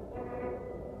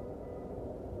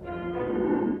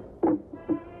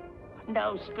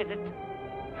 No, Spirit.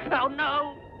 Oh,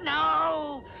 no,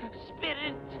 no!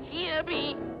 Spirit, hear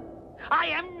me. I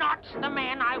am not the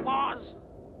man I was.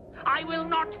 I will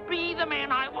not be the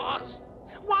man I was.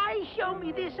 Why show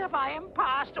me this if I am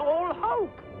past all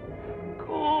hope?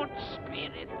 Good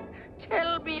Spirit,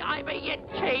 tell me I may yet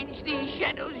change these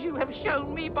shadows you have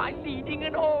shown me by leading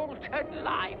an altered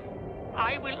life.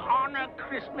 I will honor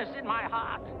Christmas in my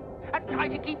heart and try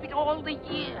to keep it all the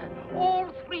year. All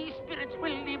three spirits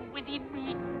will live within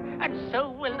me, and so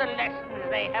will the lessons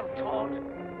they have taught.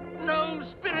 No,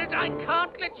 Spirit, I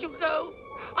can't let you go.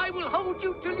 I will hold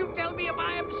you till you tell me if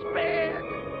I am spared.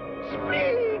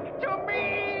 Speak to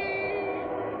me!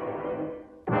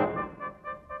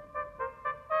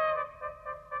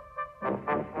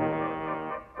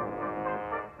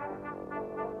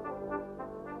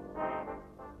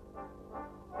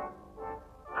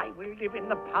 I will live in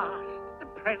the past, the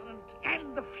present,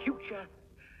 and the future.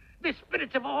 The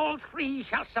spirits of all three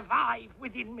shall survive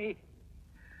within me.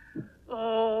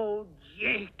 Oh,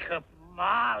 Jacob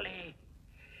Marley,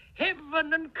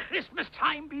 heaven and Christmas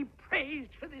time be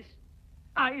praised for this.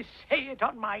 I say it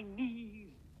on my knees.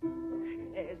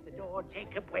 There's the door,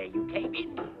 Jacob, where you came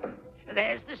in.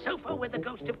 There's the sofa where the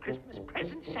ghost of Christmas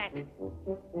present sat.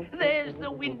 There's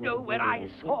the window where I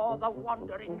saw the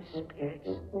wandering spirits.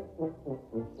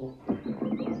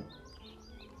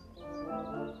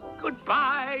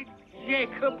 Goodbye,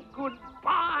 Jacob,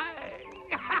 goodbye.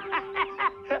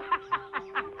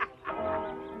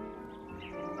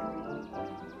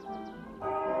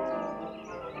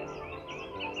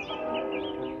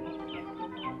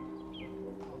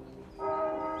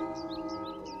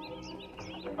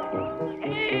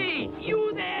 Hey,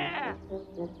 you there!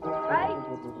 Right?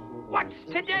 What's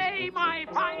today, my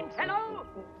fine fellow?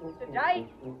 Today?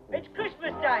 It's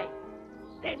Christmas Day.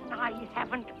 Then I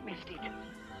haven't missed it.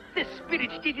 The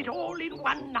spirits did it all in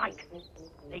one night.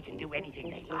 They can do anything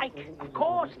they like. Of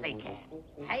course they can.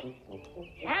 Hey?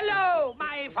 Hello,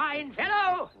 my fine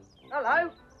fellow.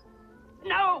 Hello.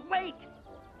 No, wait.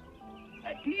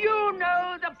 Do you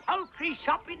know the poultry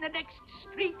shop in the next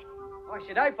street? I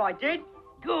should hope I did.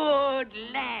 Good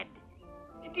lad.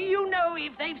 Do you know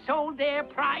if they've sold their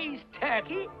prize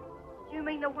turkey? You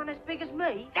mean the one as big as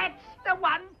me? That's the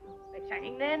one. It's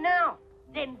hanging there now.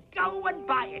 Then go and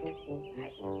buy it.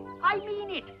 I mean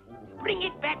it. Bring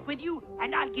it back with you,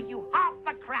 and I'll give you half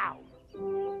a crown.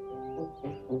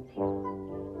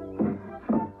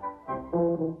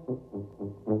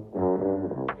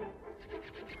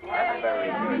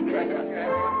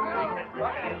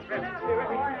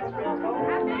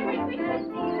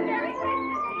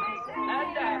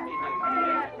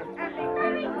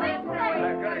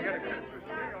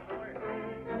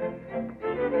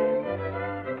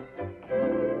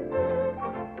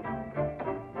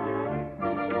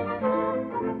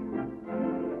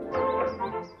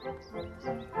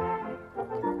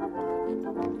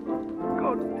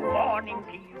 Good morning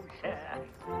to you, sir.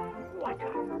 What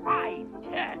a fine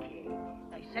turkey.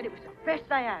 They said it was the best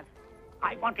they have.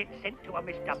 I want it sent to a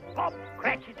Mr. Bob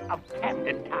Cratchit of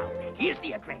Camden Town. Here's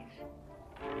the address.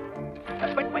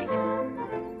 But wait.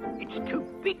 It's too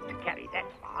big to carry that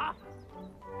far.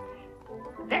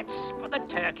 That's for the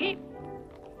turkey,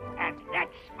 and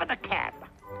that's for the cab.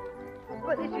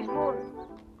 But this is more...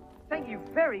 Thank you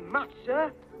very much,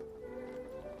 sir.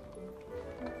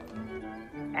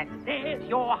 And there's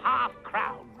your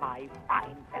half-crown, my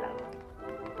fine fellow.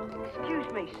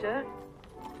 Excuse me, sir.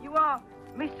 You are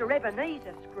Mr.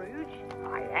 Ebenezer Scrooge?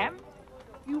 I am.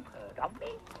 You've heard of me.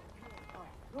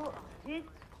 I thought I did.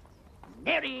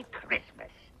 Merry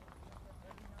Christmas.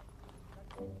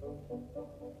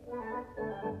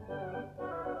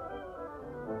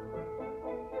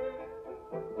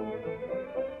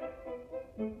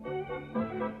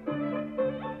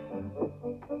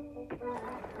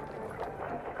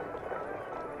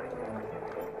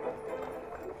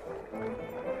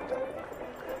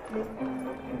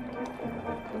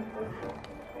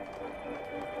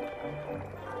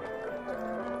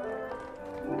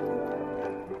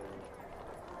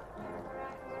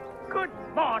 Good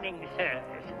morning, sirs.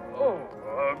 Oh,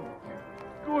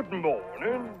 good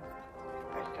morning,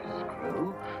 Mr.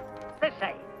 Scrooge. The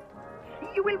same.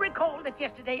 You will recall that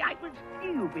yesterday I was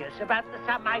dubious about the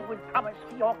sum I would promise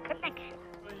for your collection.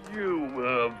 You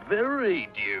were very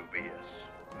dubious.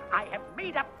 I have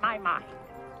made up my mind.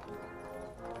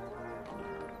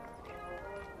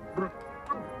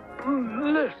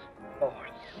 Bless my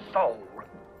soul.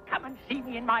 Come and see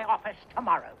me in my office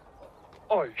tomorrow.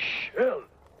 I shall.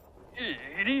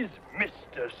 It is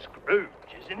Mr. Scrooge,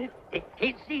 isn't it? It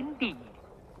is indeed.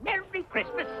 Merry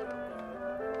Christmas.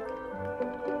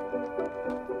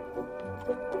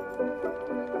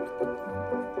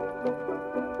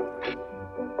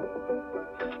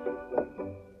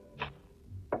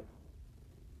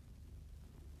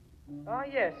 Ah,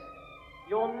 yes.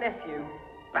 Your nephew.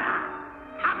 Bah!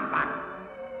 Humbug!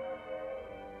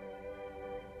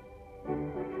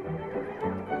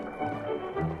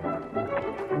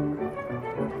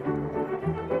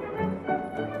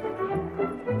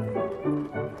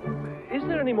 Is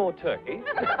there any more turkey?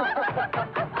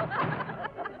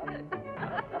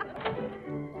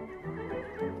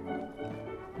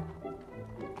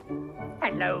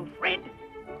 Hello, Fred.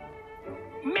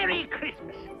 Merry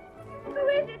Christmas. Who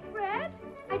is it, Fred?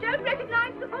 I don't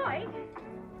recognize the voice.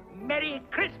 Merry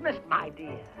Christmas, my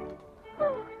dear.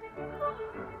 Oh,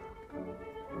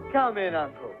 Come in,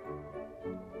 Uncle.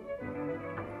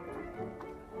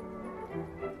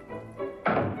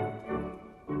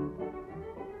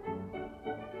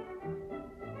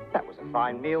 That was a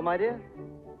fine meal, my dear.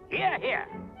 Here, here.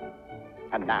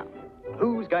 And now,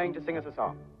 who's going to sing us a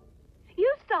song?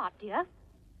 You start, dear.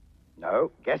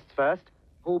 No, guests first.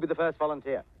 Who'll be the first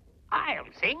volunteer? I'll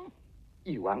sing.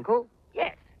 You, Uncle?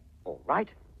 Yes, All right.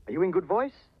 Are you in good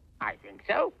voice? I think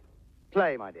so.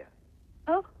 Play, my dear.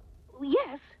 Oh,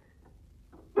 yes.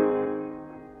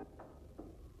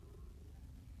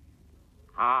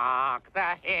 Hark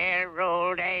the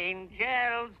herald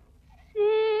angels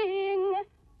Sing.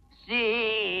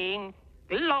 sing,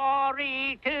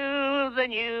 glory to the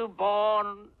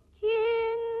newborn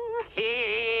King.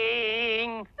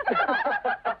 King.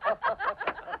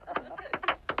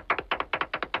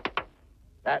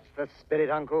 That's the spirit,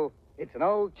 Uncle. It's an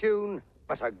old tune,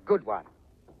 but a good one.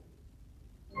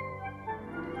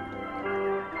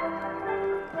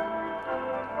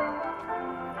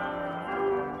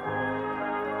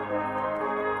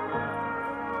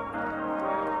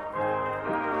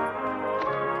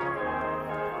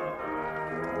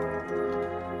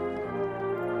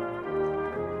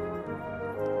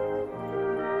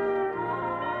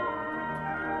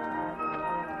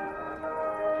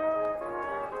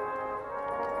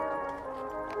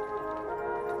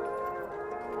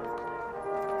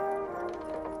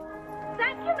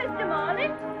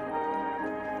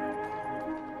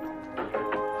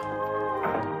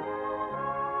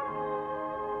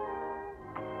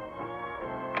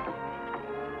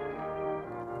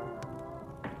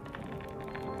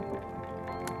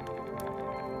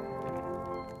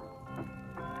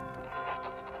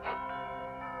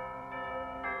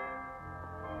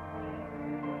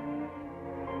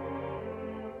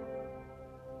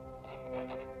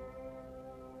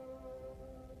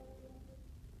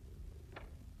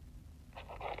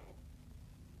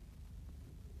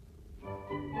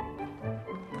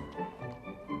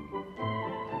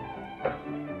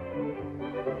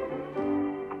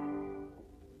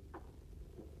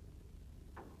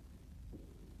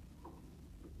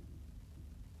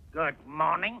 Good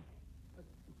morning.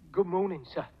 Good morning,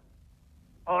 sir.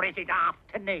 Or is it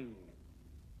afternoon?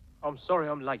 I'm sorry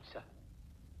I'm late, sir.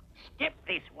 Step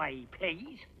this way,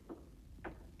 please.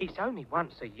 It's only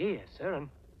once a year, sir, and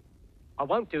I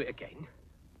won't do it again.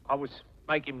 I was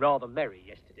making rather merry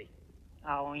yesterday.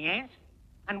 Oh, yes?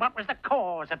 And what was the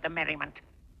cause of the merriment?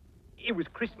 It was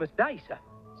Christmas Day, sir.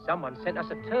 Someone sent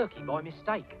us a turkey by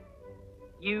mistake.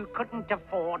 You couldn't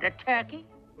afford a turkey?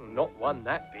 Not one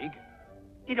that big.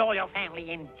 Did all your family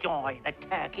enjoy the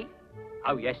turkey?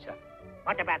 Oh, yes, sir.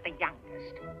 What about the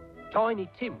youngest? Tiny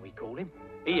Tim, we call him.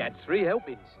 He had 3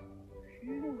 helpings.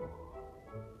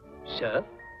 Sir?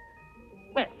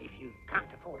 Well, if you can't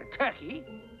afford a turkey,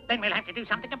 then we'll have to do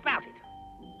something about it.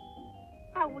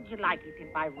 How would you like it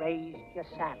if I raised your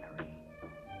salary?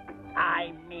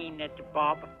 I mean it,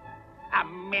 Bob. A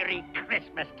Merry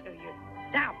Christmas to you.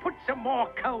 Now put some more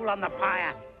coal on the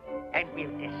fire and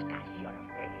we'll discuss your affairs.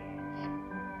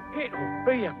 It'll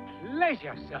be a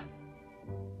pleasure, sir.